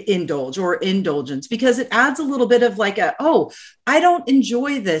indulge or indulgence, because it adds a little bit of like I don't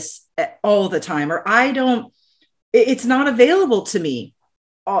enjoy this all the time, or it's not available to me,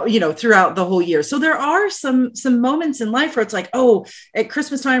 throughout the whole year. So there are some moments in life where it's like, at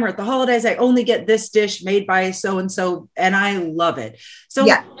Christmas time or at the holidays, I only get this dish made by so-and-so and I love it. So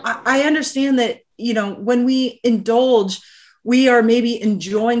yeah. I understand that, when we indulge, we are maybe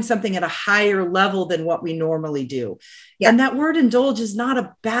enjoying something at a higher level than what we normally do. Yeah. And that word indulge is not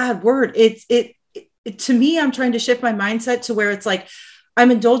a bad word. It to me, I'm trying to shift my mindset to where it's like, I'm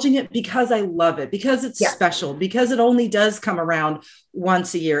indulging it because I love it, because it's special, because it only does come around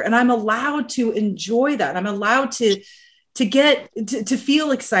once a year. And I'm allowed to enjoy that. I'm allowed to get to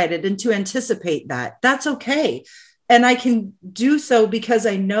feel excited and to anticipate that. That's okay. And I can do so because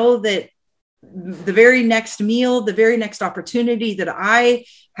I know that the very next meal, the very next opportunity that I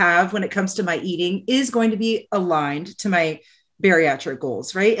have when it comes to my eating is going to be aligned to my bariatric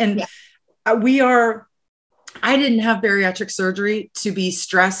goals. Right. And I didn't have bariatric surgery to be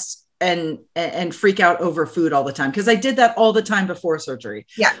stressed and freak out over food all the time, because I did that all the time before surgery.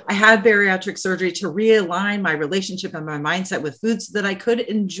 Yeah. I had bariatric surgery to realign my relationship and my mindset with food so that I could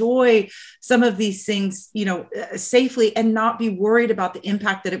enjoy some of these things, safely and not be worried about the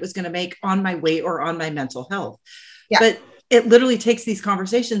impact that it was going to make on my weight or on my mental health. Yeah. But it literally takes these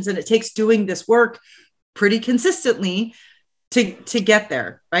conversations, and it takes doing this work pretty consistently to get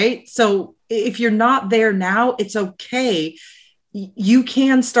there. Right. So if you're not there now, it's okay. You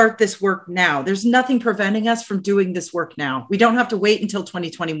can start this work now. There's nothing preventing us from doing this work now. We don't have to wait until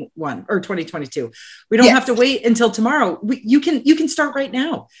 2021 or 2022. We don't have to wait until tomorrow. You can start right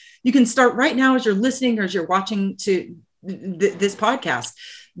now. You can start right now as you're listening or as you're watching to this podcast.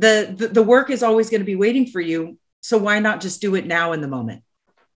 The work is always going to be waiting for you. So why not just do it now in the moment?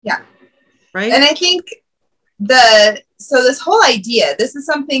 Yeah. Right. And I think so this whole idea, this is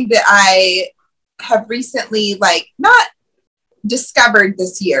something that I have recently, not discovered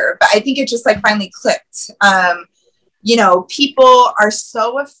this year, but I think it just finally clicked. People are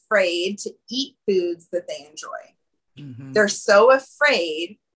so afraid to eat foods that they enjoy. Mm-hmm. They're so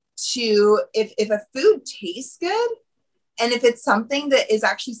afraid if a food tastes good, and if it's something that is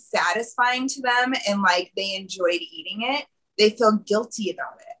actually satisfying to them and they enjoyed eating it, they feel guilty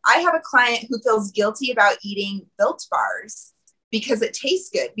about it. I have a client who feels guilty about eating Built bars because it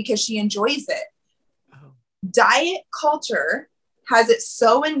tastes good, because she enjoys it. Oh. Diet culture has it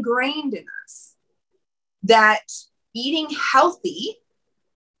so ingrained in us that eating healthy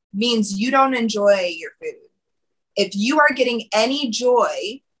means you don't enjoy your food. If you are getting any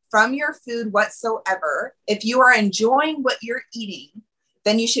joy from your food whatsoever, if you are enjoying what you're eating,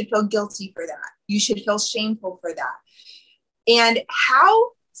 then you should feel guilty for that. You should feel shameful for that. And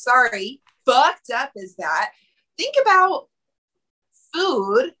how fucked up is that? Think about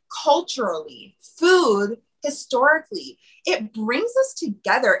food culturally, food historically. It brings us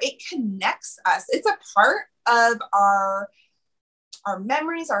together. It connects us. It's a part of our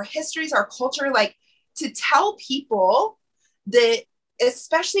memories, our histories, our culture. To tell people that,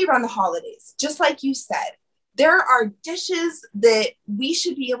 especially around the holidays, just like you said, there are dishes that we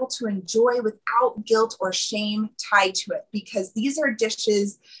should be able to enjoy without guilt or shame tied to it, because these are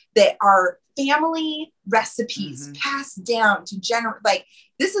dishes that are family recipes passed down to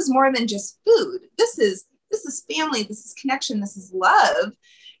this is more than just food. This is family. This is connection. This is love.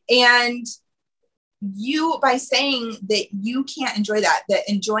 And you, by saying that you can't enjoy that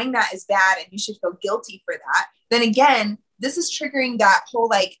enjoying that is bad and you should feel guilty for that, then again, this is triggering that whole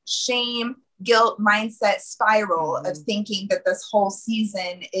shame, guilt mindset spiral of thinking that this whole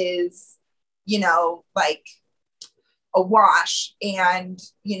season is, a wash, and,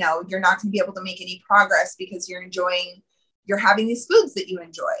 you're not going to be able to make any progress because you're having these foods that you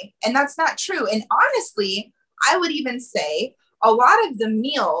enjoy. And that's not true. And honestly, I would even say a lot of the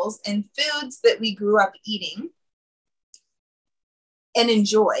meals and foods that we grew up eating and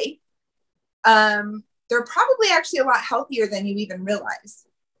enjoy, they're probably actually a lot healthier than you even realize.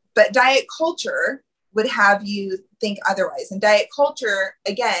 But diet culture would have you think otherwise. And diet culture,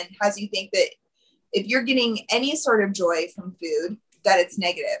 again, has you think that if you're getting any sort of joy from food, that it's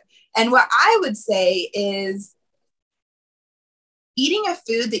negative. And what I would say is eating a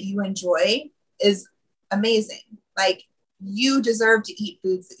food that you enjoy is amazing. You deserve to eat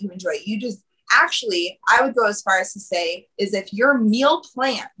foods that you enjoy. You just actually, I would go as far as to say is if your meal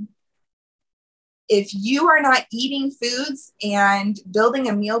plan, if you are not eating foods and building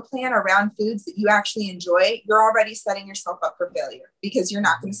a meal plan around foods that you actually enjoy, you're already setting yourself up for failure because you're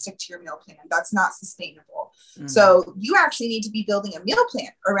not going to stick to your meal plan. That's not sustainable. Mm-hmm. So you actually need to be building a meal plan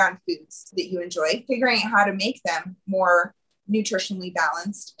around foods that you enjoy, figuring out how to make them more nutritionally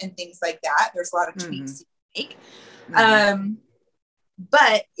balanced and things like that. There's a lot of tweaks you can make.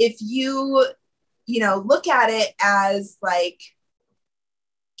 But if you look at it as like,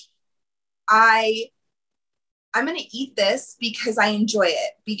 I'm going to eat this because I enjoy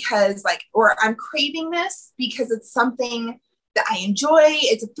it, because like, or I'm craving this because it's something that I enjoy.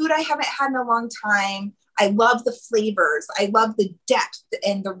 It's a food I haven't had in a long time. I love the flavors. I love the depth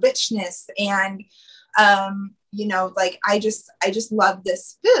and the richness. And, like, I just love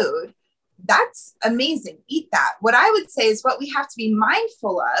this food. That's amazing. Eat that. What I would say is what we have to be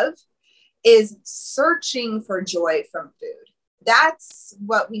mindful of is searching for joy from food. That's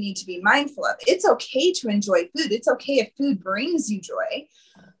what we need to be mindful of. It's okay to enjoy food. It's okay if food brings you joy.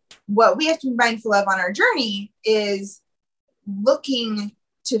 What we have to be mindful of on our journey is looking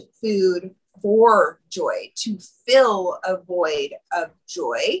to food for joy, to fill a void of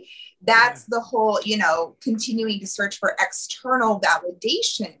joy. That's the whole, continuing to search for external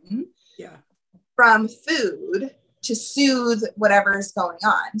validation from food to soothe whatever's going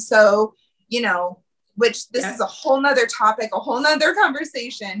on. So, which this is a whole nother topic, a whole nother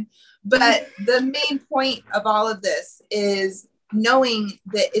conversation. But the main point of all of this is knowing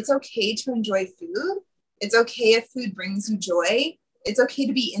that it's okay to enjoy food. It's okay if food brings you joy. It's okay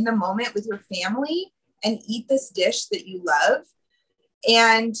to be in the moment with your family and eat this dish that you love.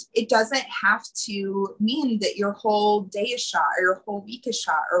 And it doesn't have to mean that your whole day is shot or your whole week is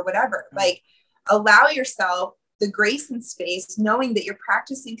shot or whatever. Like, allow yourself the grace and space, knowing that you're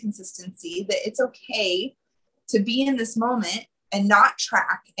practicing consistency, that it's okay to be in this moment and not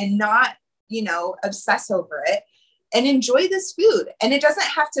track and not, obsess over it, and enjoy this food. And it doesn't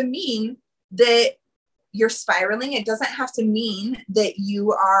have to mean that you're spiraling. It doesn't have to mean that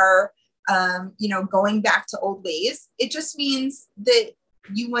you are, going back to old ways. It just means that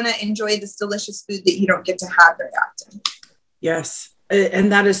you want to enjoy this delicious food that you don't get to have very often. Yes.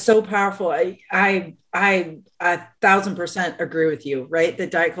 And that is so powerful. I 1,000% agree with you, right?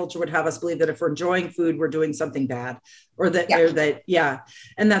 That diet culture would have us believe that if we're enjoying food, we're doing something bad, or that.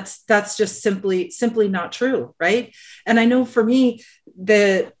 And that's just simply not true. Right. And I know for me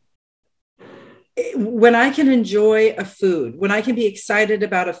that when I can enjoy a food, when I can be excited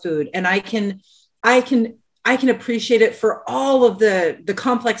about a food, and I can appreciate it for all of the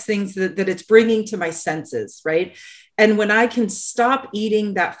complex things that it's bringing to my senses. Right. And when I can stop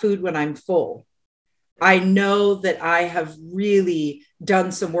eating that food when I'm full, I know that I have really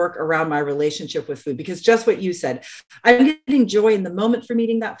done some work around my relationship with food, because just what you said, I'm getting joy in the moment from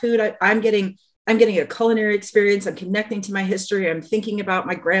eating that food. I'm getting a culinary experience. I'm connecting to my history. I'm thinking about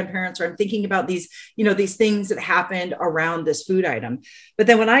my grandparents, or I'm thinking about these things that happened around this food item. But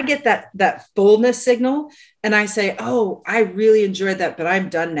then when I get that fullness signal and I say, oh, I really enjoyed that, but I'm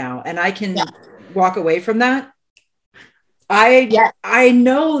done now, and I can walk away from that, I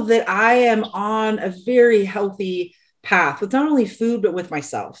know that I am on a very healthy path with not only food, but with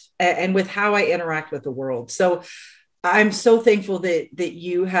myself and with how I interact with the world. So I'm so thankful that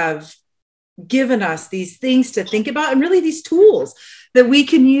you have given us these things to think about, and really these tools that we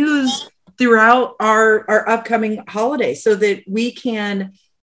can use throughout our upcoming holiday, so that we can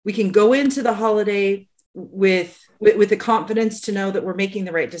go into the holiday with the confidence to know that we're making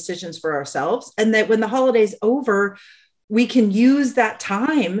the right decisions for ourselves, and that when the holiday's over, we can use that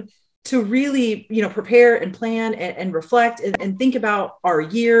time to really, prepare and plan and reflect and think about our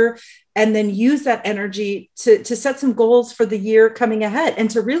year, and then use that energy to set some goals for the year coming ahead, and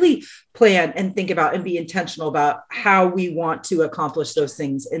to really plan and think about and be intentional about how we want to accomplish those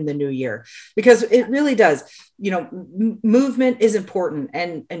things in the new year. Because it really does, movement is important,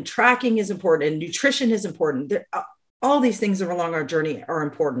 and tracking is important, and nutrition is important. All these things along our journey are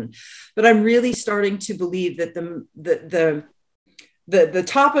important, but I'm really starting to believe that the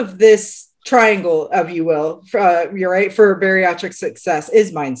top of this triangle, if you will, you're right, for bariatric success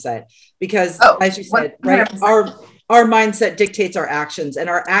is mindset, because as you said, 100%. Right, our mindset dictates our actions, and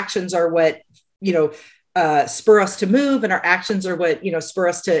our actions are what, spur us to move, and our actions are what, spur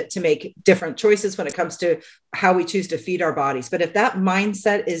us to make different choices when it comes to how we choose to feed our bodies. But if that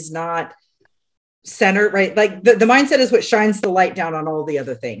mindset is not center, right, like the mindset is what shines the light down on all the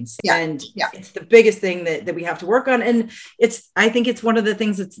other things. It's the biggest thing that we have to work on, and I think it's one of the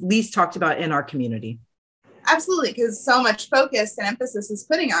things that's least talked about in our community. Absolutely, because so much focus and emphasis is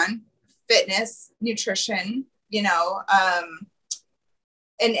putting on fitness, nutrition,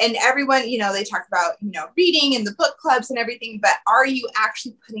 and everyone, they talk about, reading and the book clubs and everything, but are you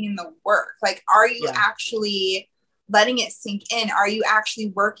actually putting in the work? Like, are you actually letting it sink in? Are you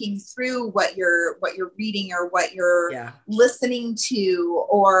actually working through what you're reading or what you're listening to?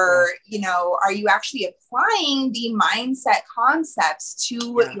 Or, are you actually applying the mindset concepts to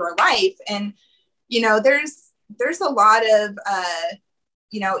your life? And, there's a lot of,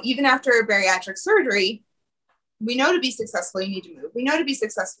 even after a bariatric surgery, we know to be successful, you need to move. We know to be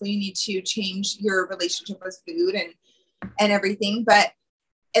successful, you need to change your relationship with food and everything.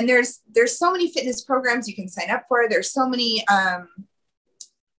 And there's so many fitness programs you can sign up for. There's so many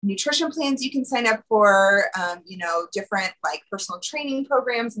nutrition plans you can sign up for, different like personal training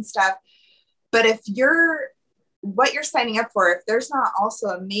programs and stuff. But if what you're signing up for, if there's not also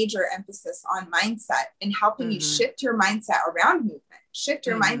a major emphasis on mindset and helping you shift your mindset around movement, shift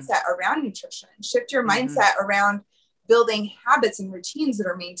your mindset around nutrition, shift your mindset around building habits and routines that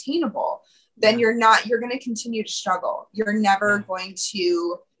are maintainable, then you're going to continue to struggle. You're never going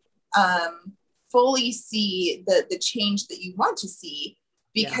to fully see the change that you want to see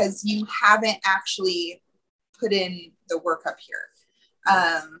because you haven't actually put in the work up here.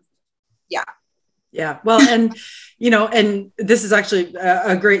 Yeah. Well, and, and this is actually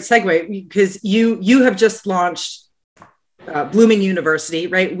a great segue because you have just launched Blooming University,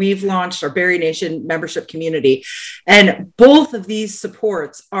 right? We've launched our Berry Nation membership community, and both of these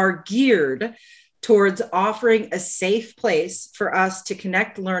supports are geared towards offering a safe place for us to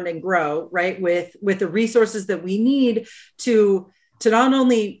connect, learn, and grow, right? With the resources that we need to not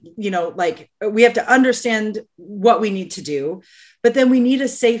only, we have to understand what we need to do, but then we need a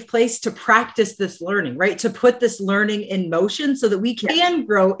safe place to practice this learning, right? To put this learning in motion so that we can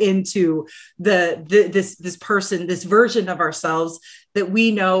grow into this person, this version of ourselves that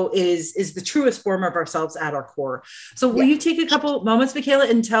we know is the truest form of ourselves at our core. So will you take a couple moments, Michaela,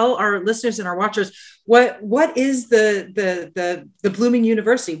 and tell our listeners and our watchers what is the Blooming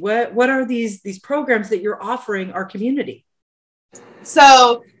University? What are these programs that you're offering our community?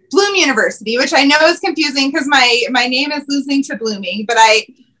 So Bloom University, which I know is confusing because my name is losing to Blooming, but I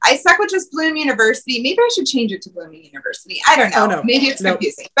stuck with just Bloom University. Maybe I should change it to Blooming University. I don't know. Oh, no. Maybe it's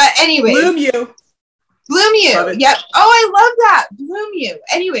confusing. But anyways. Bloom you. Yep. Oh, I love that. Bloom you.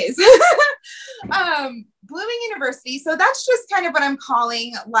 Anyways. Blooming University. So that's just kind of what I'm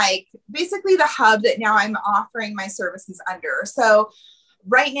calling like basically the hub that now I'm offering my services under. So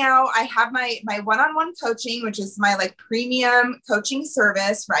right now I have my one-on-one coaching, which is my like premium coaching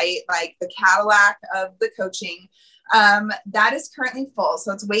service, right? Like the Cadillac of the coaching. That is currently full.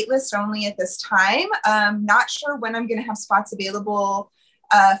 So it's waitlist only at this time. Not sure when I'm going to have spots available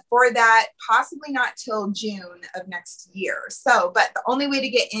for that, possibly not till June of next year. So, but the only way to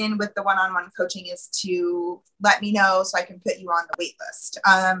get in with the one-on-one coaching is to let me know so I can put you on the wait list.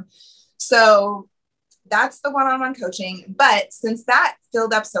 So that's the one-on-one coaching. But since that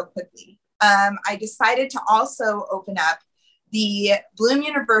filled up so quickly, I decided to also open up the Bloom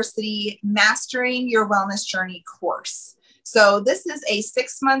University Mastering Your Wellness Journey course. So this is a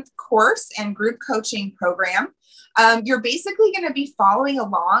 6-month course and group coaching program. You're basically going to be following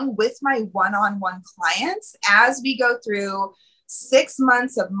along with my one-on-one clients as we go through 6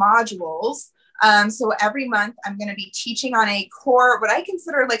 months of modules. So every month I'm going to be teaching on a core, what I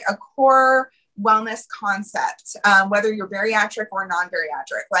consider like a core wellness concept, whether you're bariatric or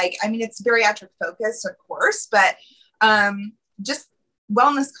non-bariatric. Like, I mean, it's bariatric focused, of course, but just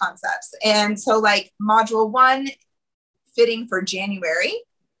wellness concepts. And so like module 1, fitting for January,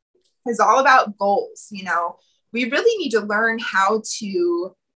 is all about goals. You know, we really need to learn how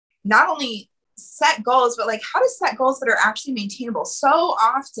to not only set goals, but like how to set goals that are actually maintainable. So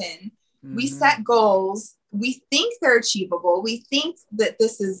often we set goals, we think they're achievable, we think that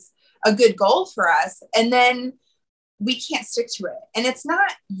this is a good goal for us, and then we can't stick to it. And it's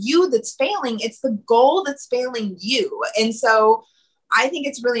not you that's failing, it's the goal that's failing you. And so I think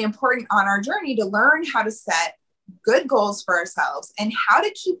it's really important on our journey to learn how to set good goals for ourselves and how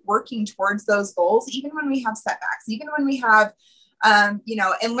to keep working towards those goals, even when we have setbacks, even when we have, and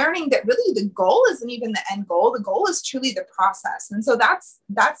learning that really the goal isn't even the end goal. The goal is truly the process. And so that's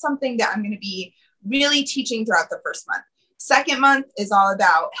something that I'm going to be really teaching throughout the first month. Second month is all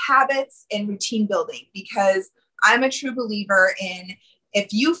about habits and routine building, because I'm a true believer in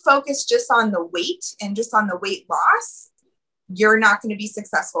if you focus just on the weight and just on the weight loss, you're not going to be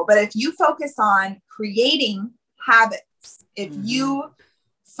successful. But if you focus on creating habits, if you're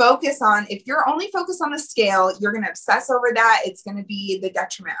only focused on the scale, you're going to obsess over that. It's going to be the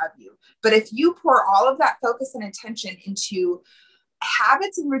detriment of you. But if you pour all of that focus and attention into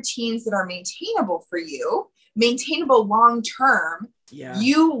habits and routines that are maintainable for you, maintainable long-term,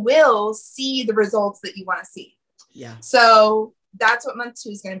 you will see the results that you want to see. Yeah. So that's what month 2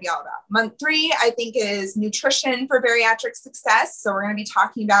 is going to be all about. Month 3, I think, is nutrition for bariatric success. So we're going to be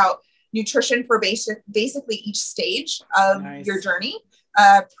talking about nutrition for basically each stage of your journey,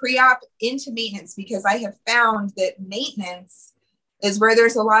 pre-op into maintenance, because I have found that maintenance is where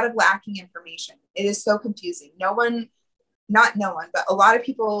there's a lot of lacking information. It is so confusing. Not no one, but a lot of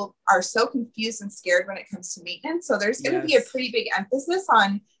people are so confused and scared when it comes to maintenance. So there's going to be a pretty big emphasis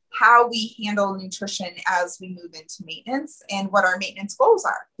on how we handle nutrition as we move into maintenance and what our maintenance goals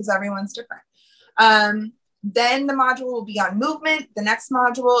are, because everyone's different. Then the module will be on movement. The next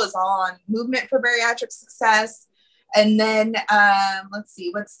module is all on movement for bariatric success. And then let's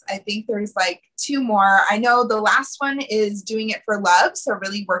see, I think there's like 2 more. I know the last one is doing it for love. So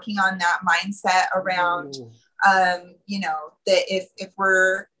really working on that mindset around, that if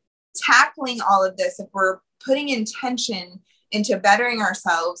we're tackling all of this, if we're putting intention into bettering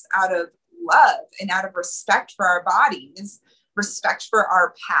ourselves out of love and out of respect for our bodies, respect for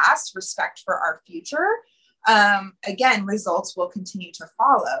our past, respect for our future, again, results will continue to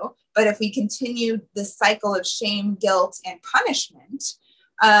follow. But if we continue the cycle of shame, guilt, and punishment,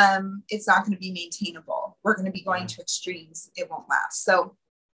 it's not going to be maintainable. We're going to be going to extremes. It won't last. So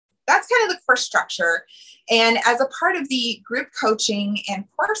that's kind of the course structure. And as a part of the group coaching and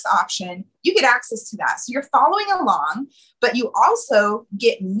course option, you get access to that. So you're following along, but you also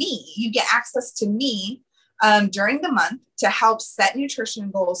get me. You get access to me during the month to help set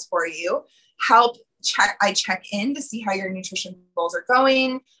nutrition goals for you, I check in to see how your nutrition goals are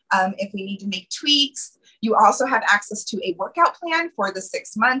going. If we need to make tweaks, you also have access to a workout plan for the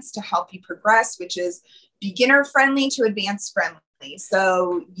 6 months to help you progress, which is beginner friendly to advanced friendly.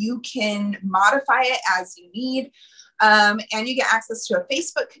 So you can modify it as you need. And you get access to a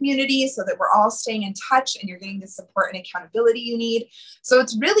Facebook community so that we're all staying in touch and you're getting the support and accountability you need. So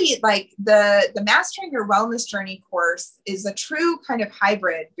it's really like the Mastering Your Wellness Journey course is a true kind of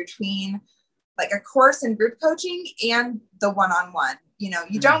hybrid between like a course and group coaching and the one-on-one.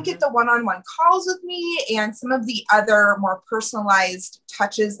 You don't get the one-on-one calls with me and some of the other more personalized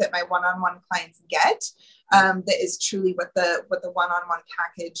touches that my one-on-one clients get. That is truly what the one-on-one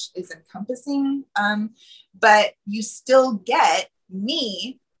package is encompassing. But you still get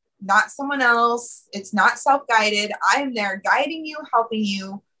me, not someone else. It's not self-guided. I'm there guiding you, helping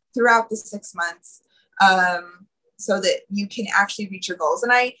you throughout the 6 months, so that you can actually reach your goals.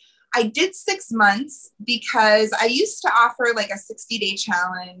 And I did 6 months because I used to offer like a 60-day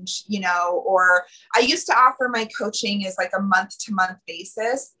challenge, or I used to offer my coaching as like a month-to-month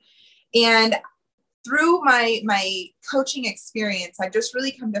basis. And through my coaching experience, I've just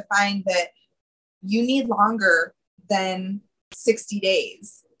really come to find that you need longer than 60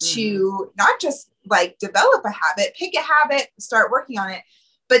 days to not just like develop a habit, pick a habit, start working on it,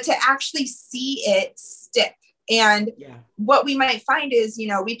 but to actually see it stick. And what we might find is,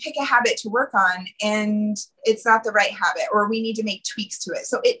 we pick a habit to work on and it's not the right habit, or we need to make tweaks to it.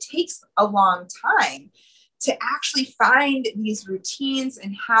 So it takes a long time to actually find these routines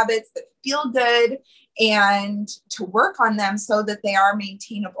and habits that feel good and to work on them so that they are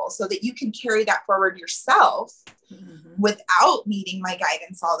maintainable, so that you can carry that forward yourself without needing my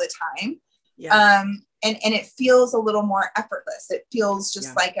guidance all the time. And it feels a little more effortless. It feels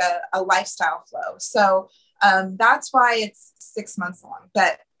just like a lifestyle flow. So that's why it's 6 months long.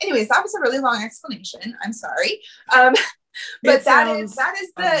 But anyways, that was a really long explanation. I'm sorry. But that is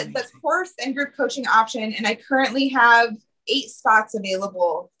the course and group coaching option. And I currently have 8 spots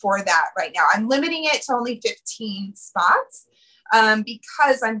available for that right now. I'm limiting it to only 15 spots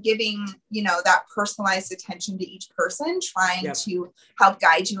because I'm giving, that personalized attention to each person, trying to help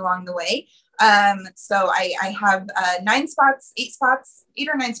guide you along the way. So I have 8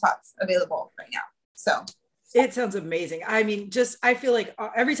 or 9 spots available right now. So it sounds amazing. I mean, I feel like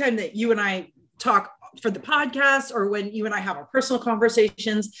every time that you and I talk for the podcast, or when you and I have our personal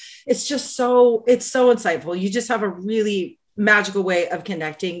conversations, it's so insightful. You just have a really magical way of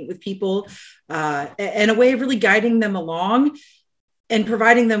connecting with people, and a way of really guiding them along and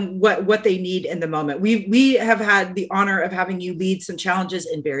providing them what they need in the moment. We have had the honor of having you lead some challenges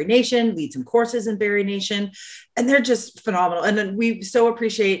in Berry Nation, lead some courses in Berry Nation, and they're just phenomenal. And then we so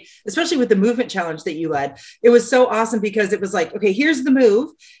appreciate, especially with the movement challenge that you led, it was so awesome because it was like, okay, here's the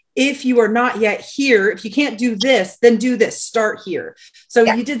move. if you are not yet here, if you can't do this, then do this, start here. So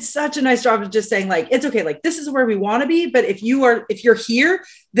you did such a nice job of just saying like, it's okay. Like this is where we want to be, but if you're here,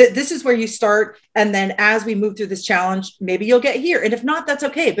 this is where you start. And then as we move through this challenge, maybe you'll get here. And if not, that's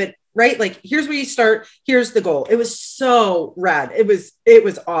okay. But right, like here's where you start. Here's the goal. It was so rad. It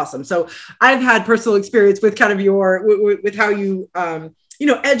was awesome. So I've had personal experience with kind of with how you,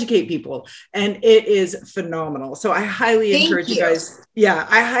 educate people, and it is phenomenal. So I highly encourage you guys. Yeah,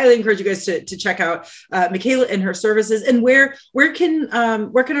 I highly encourage you guys to check out Michaela and her services. And where can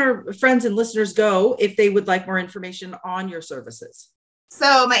our friends and listeners go if they would like more information on your services?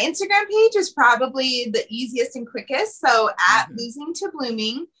 So my Instagram page is probably the easiest and quickest. So at Losing to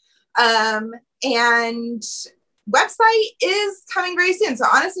Blooming, and website is coming very soon. So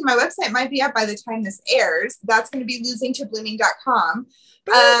honestly, my website might be up by the time this airs. That's going to be losingtoblooming.com.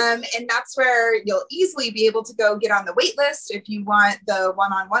 And that's where you'll easily be able to go get on the wait list if you want the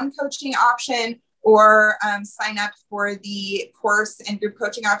one-on-one coaching option, or sign up for the course and group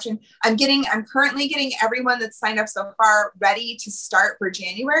coaching option. I'm currently getting everyone that's signed up so far ready to start for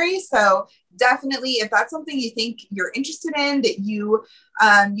January. So definitely, if that's something you think you're interested in, that you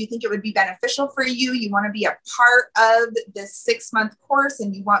think it would be beneficial for you, you want to be a part of this 6-month course,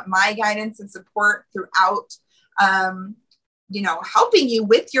 and you want my guidance and support throughout, helping you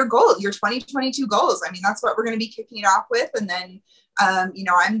with your goal, your 2022 goals. I mean, that's what we're going to be kicking it off with. And then,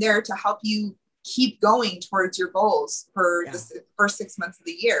 I'm there to help you keep going towards your goals for the first 6 months of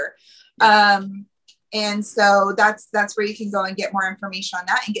the year. And so that's where you can go and get more information on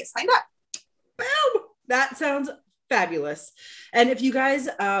that and get signed up. Boom! That sounds fabulous. And if you guys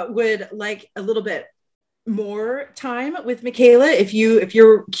would like a little bit more time with Michaela, if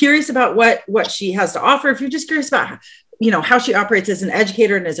you're curious about what she has to offer, if you're just curious about how she operates as an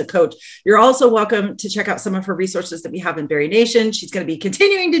educator and as a coach, you're also welcome to check out some of her resources that we have in Berry Nation. She's going to be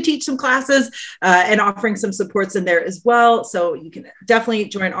continuing to teach some classes and offering some supports in there as well. So you can definitely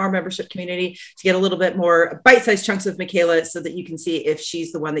join our membership community to get a little bit more bite-sized chunks of Michaela, so that you can see if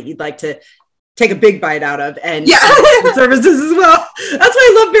she's the one that you'd like to take a big bite out of, and services as well. That's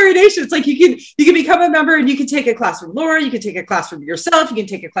why I love Berry Nation. It's like you can become a member and you can take a class from Laura, you can take a class from yourself, you can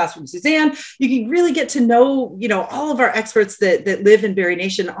take a class from Suzanne. You can really get to know, all of our experts that live in Berry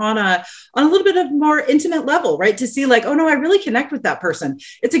Nation on a little bit of more intimate level, right? To see like, oh no, I really connect with that person.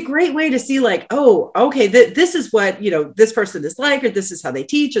 It's a great way to see like, oh, okay, this is what, this person is like, or this is how they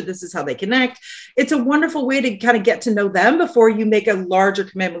teach, or this is how they connect. It's a wonderful way to kind of get to know them before you make a larger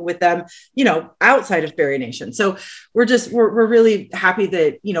commitment with them, outside of Berry Nation. So we're really happy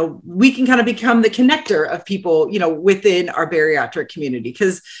that, we can kind of become the connector of people, within our bariatric community,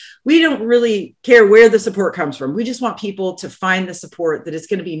 because we don't really care where the support comes from. We just want people to find the support that is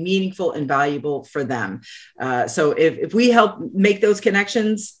going to be meaningful and valuable for them. So if we help make those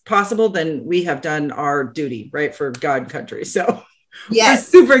connections possible, then we have done our duty, right, for God and country. So we're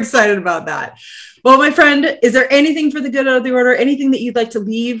super excited about that. Well, my friend, is there anything for the good of the order, anything that you'd like to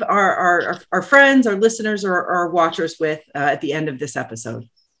leave our friends, our listeners, or our watchers with at the end of this episode?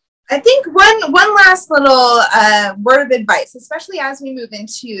 I think one last little word of advice, especially as we move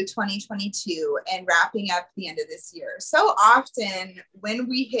into 2022 and wrapping up the end of this year. So often when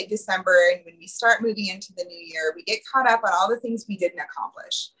we hit December and when we start moving into the new year, we get caught up on all the things we didn't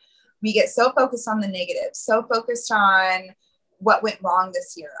accomplish. We get so focused on the negatives, so focused on what went wrong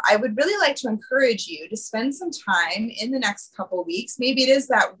this year. I would really like to encourage you to spend some time in the next couple of weeks. Maybe it is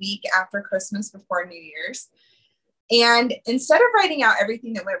that week after Christmas before New Year's. And instead of writing out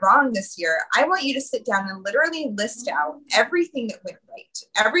everything that went wrong this year, I want you to sit down and literally list out everything that went right,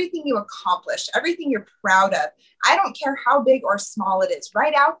 everything you accomplished, everything you're proud of. I don't care how big or small it is.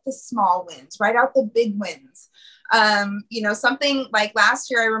 Write out the small wins, write out the big wins. Something like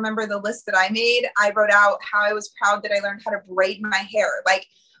last year, I remember the list that I made. I wrote out how I was proud that I learned how to braid my hair, like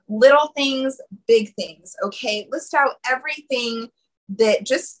little things, big things. Okay. List out everything that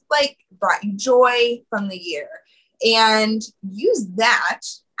just like brought you joy from the year, and use that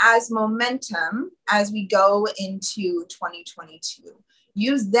as momentum as we go into 2022.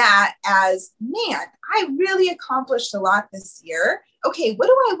 Use that as, man, I really accomplished a lot this year. Okay, what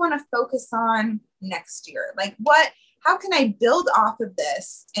do I want to focus on next year? Like how can I build off of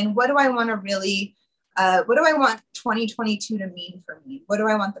this? And what do I want to really, what do I want 2022 to mean for me? What do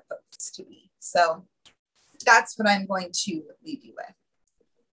I want the focus to be? So that's what I'm going to leave you with.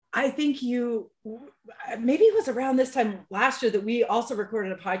 I think maybe it was around this time last year that we also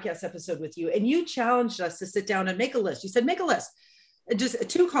recorded a podcast episode with you, and you challenged us to sit down and make a list. You said, make a list. just a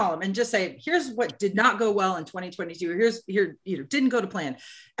 2 column and just say, here's what did not go well in 2022. Here, didn't go to plan.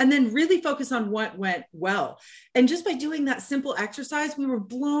 And then really focus on what went well. And just by doing that simple exercise, we were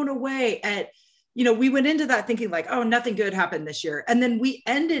blown away at, we went into that thinking like, oh, nothing good happened this year. And then we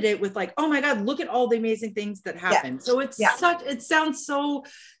ended it with like, oh my God, look at all the amazing things that happened. Yeah. So it sounds so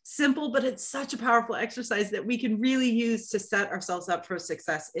simple, but it's such a powerful exercise that we can really use to set ourselves up for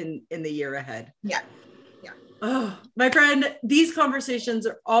success in the year ahead. Yeah. Oh, my friend, these conversations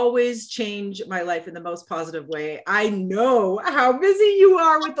always change my life in the most positive way. I know how busy you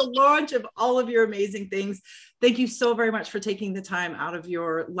are with the launch of all of your amazing things. Thank you so very much for taking the time out of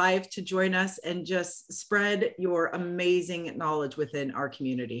your life to join us and just spread your amazing knowledge within our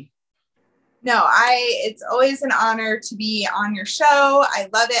community. No, it's always an honor to be on your show. I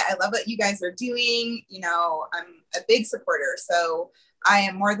love it. I love what you guys are doing. I'm a big supporter. So I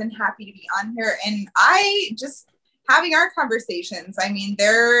am more than happy to be on here, and I just having our conversations. I mean,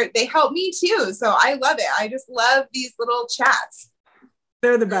 they help me too. So I love it. I just love these little chats.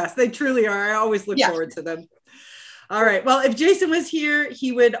 They're the best. They truly are. I always look forward to them. All right. Well, if Jason was here,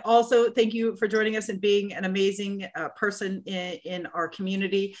 he would also thank you for joining us and being an amazing person in our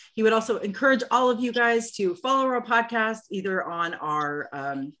community. He would also encourage all of you guys to follow our podcast, either on our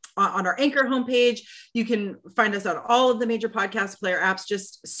Anchor homepage. You can find us on all of the major podcast player apps.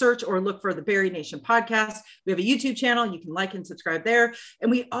 Just search or look for the Berry Nation podcast. We have a YouTube channel. You can like and subscribe there. And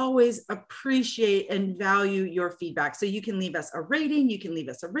we always appreciate and value your feedback. So you can leave us a rating. You can leave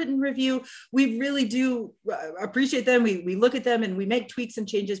us a written review. We really do appreciate them. We look at them and we make tweaks and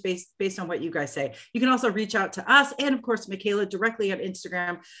changes based on what you guys say. You can also reach out to us and of course, Michaela directly on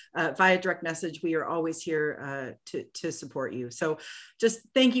Instagram via direct message. We are always here to support you. So just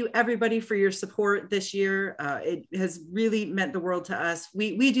thank you everybody for your support this year. It has really meant the world to us.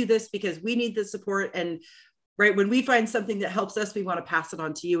 We do this because we need the support, and right when we find something that helps us, we want to pass it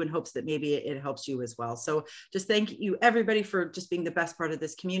on to you in hopes that maybe it helps you as well. So just thank you everybody for just being the best part of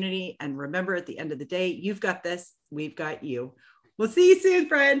this community. And remember, at the end of the day, you've got this, we've got you. We'll see you soon,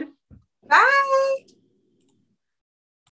 friend. Bye.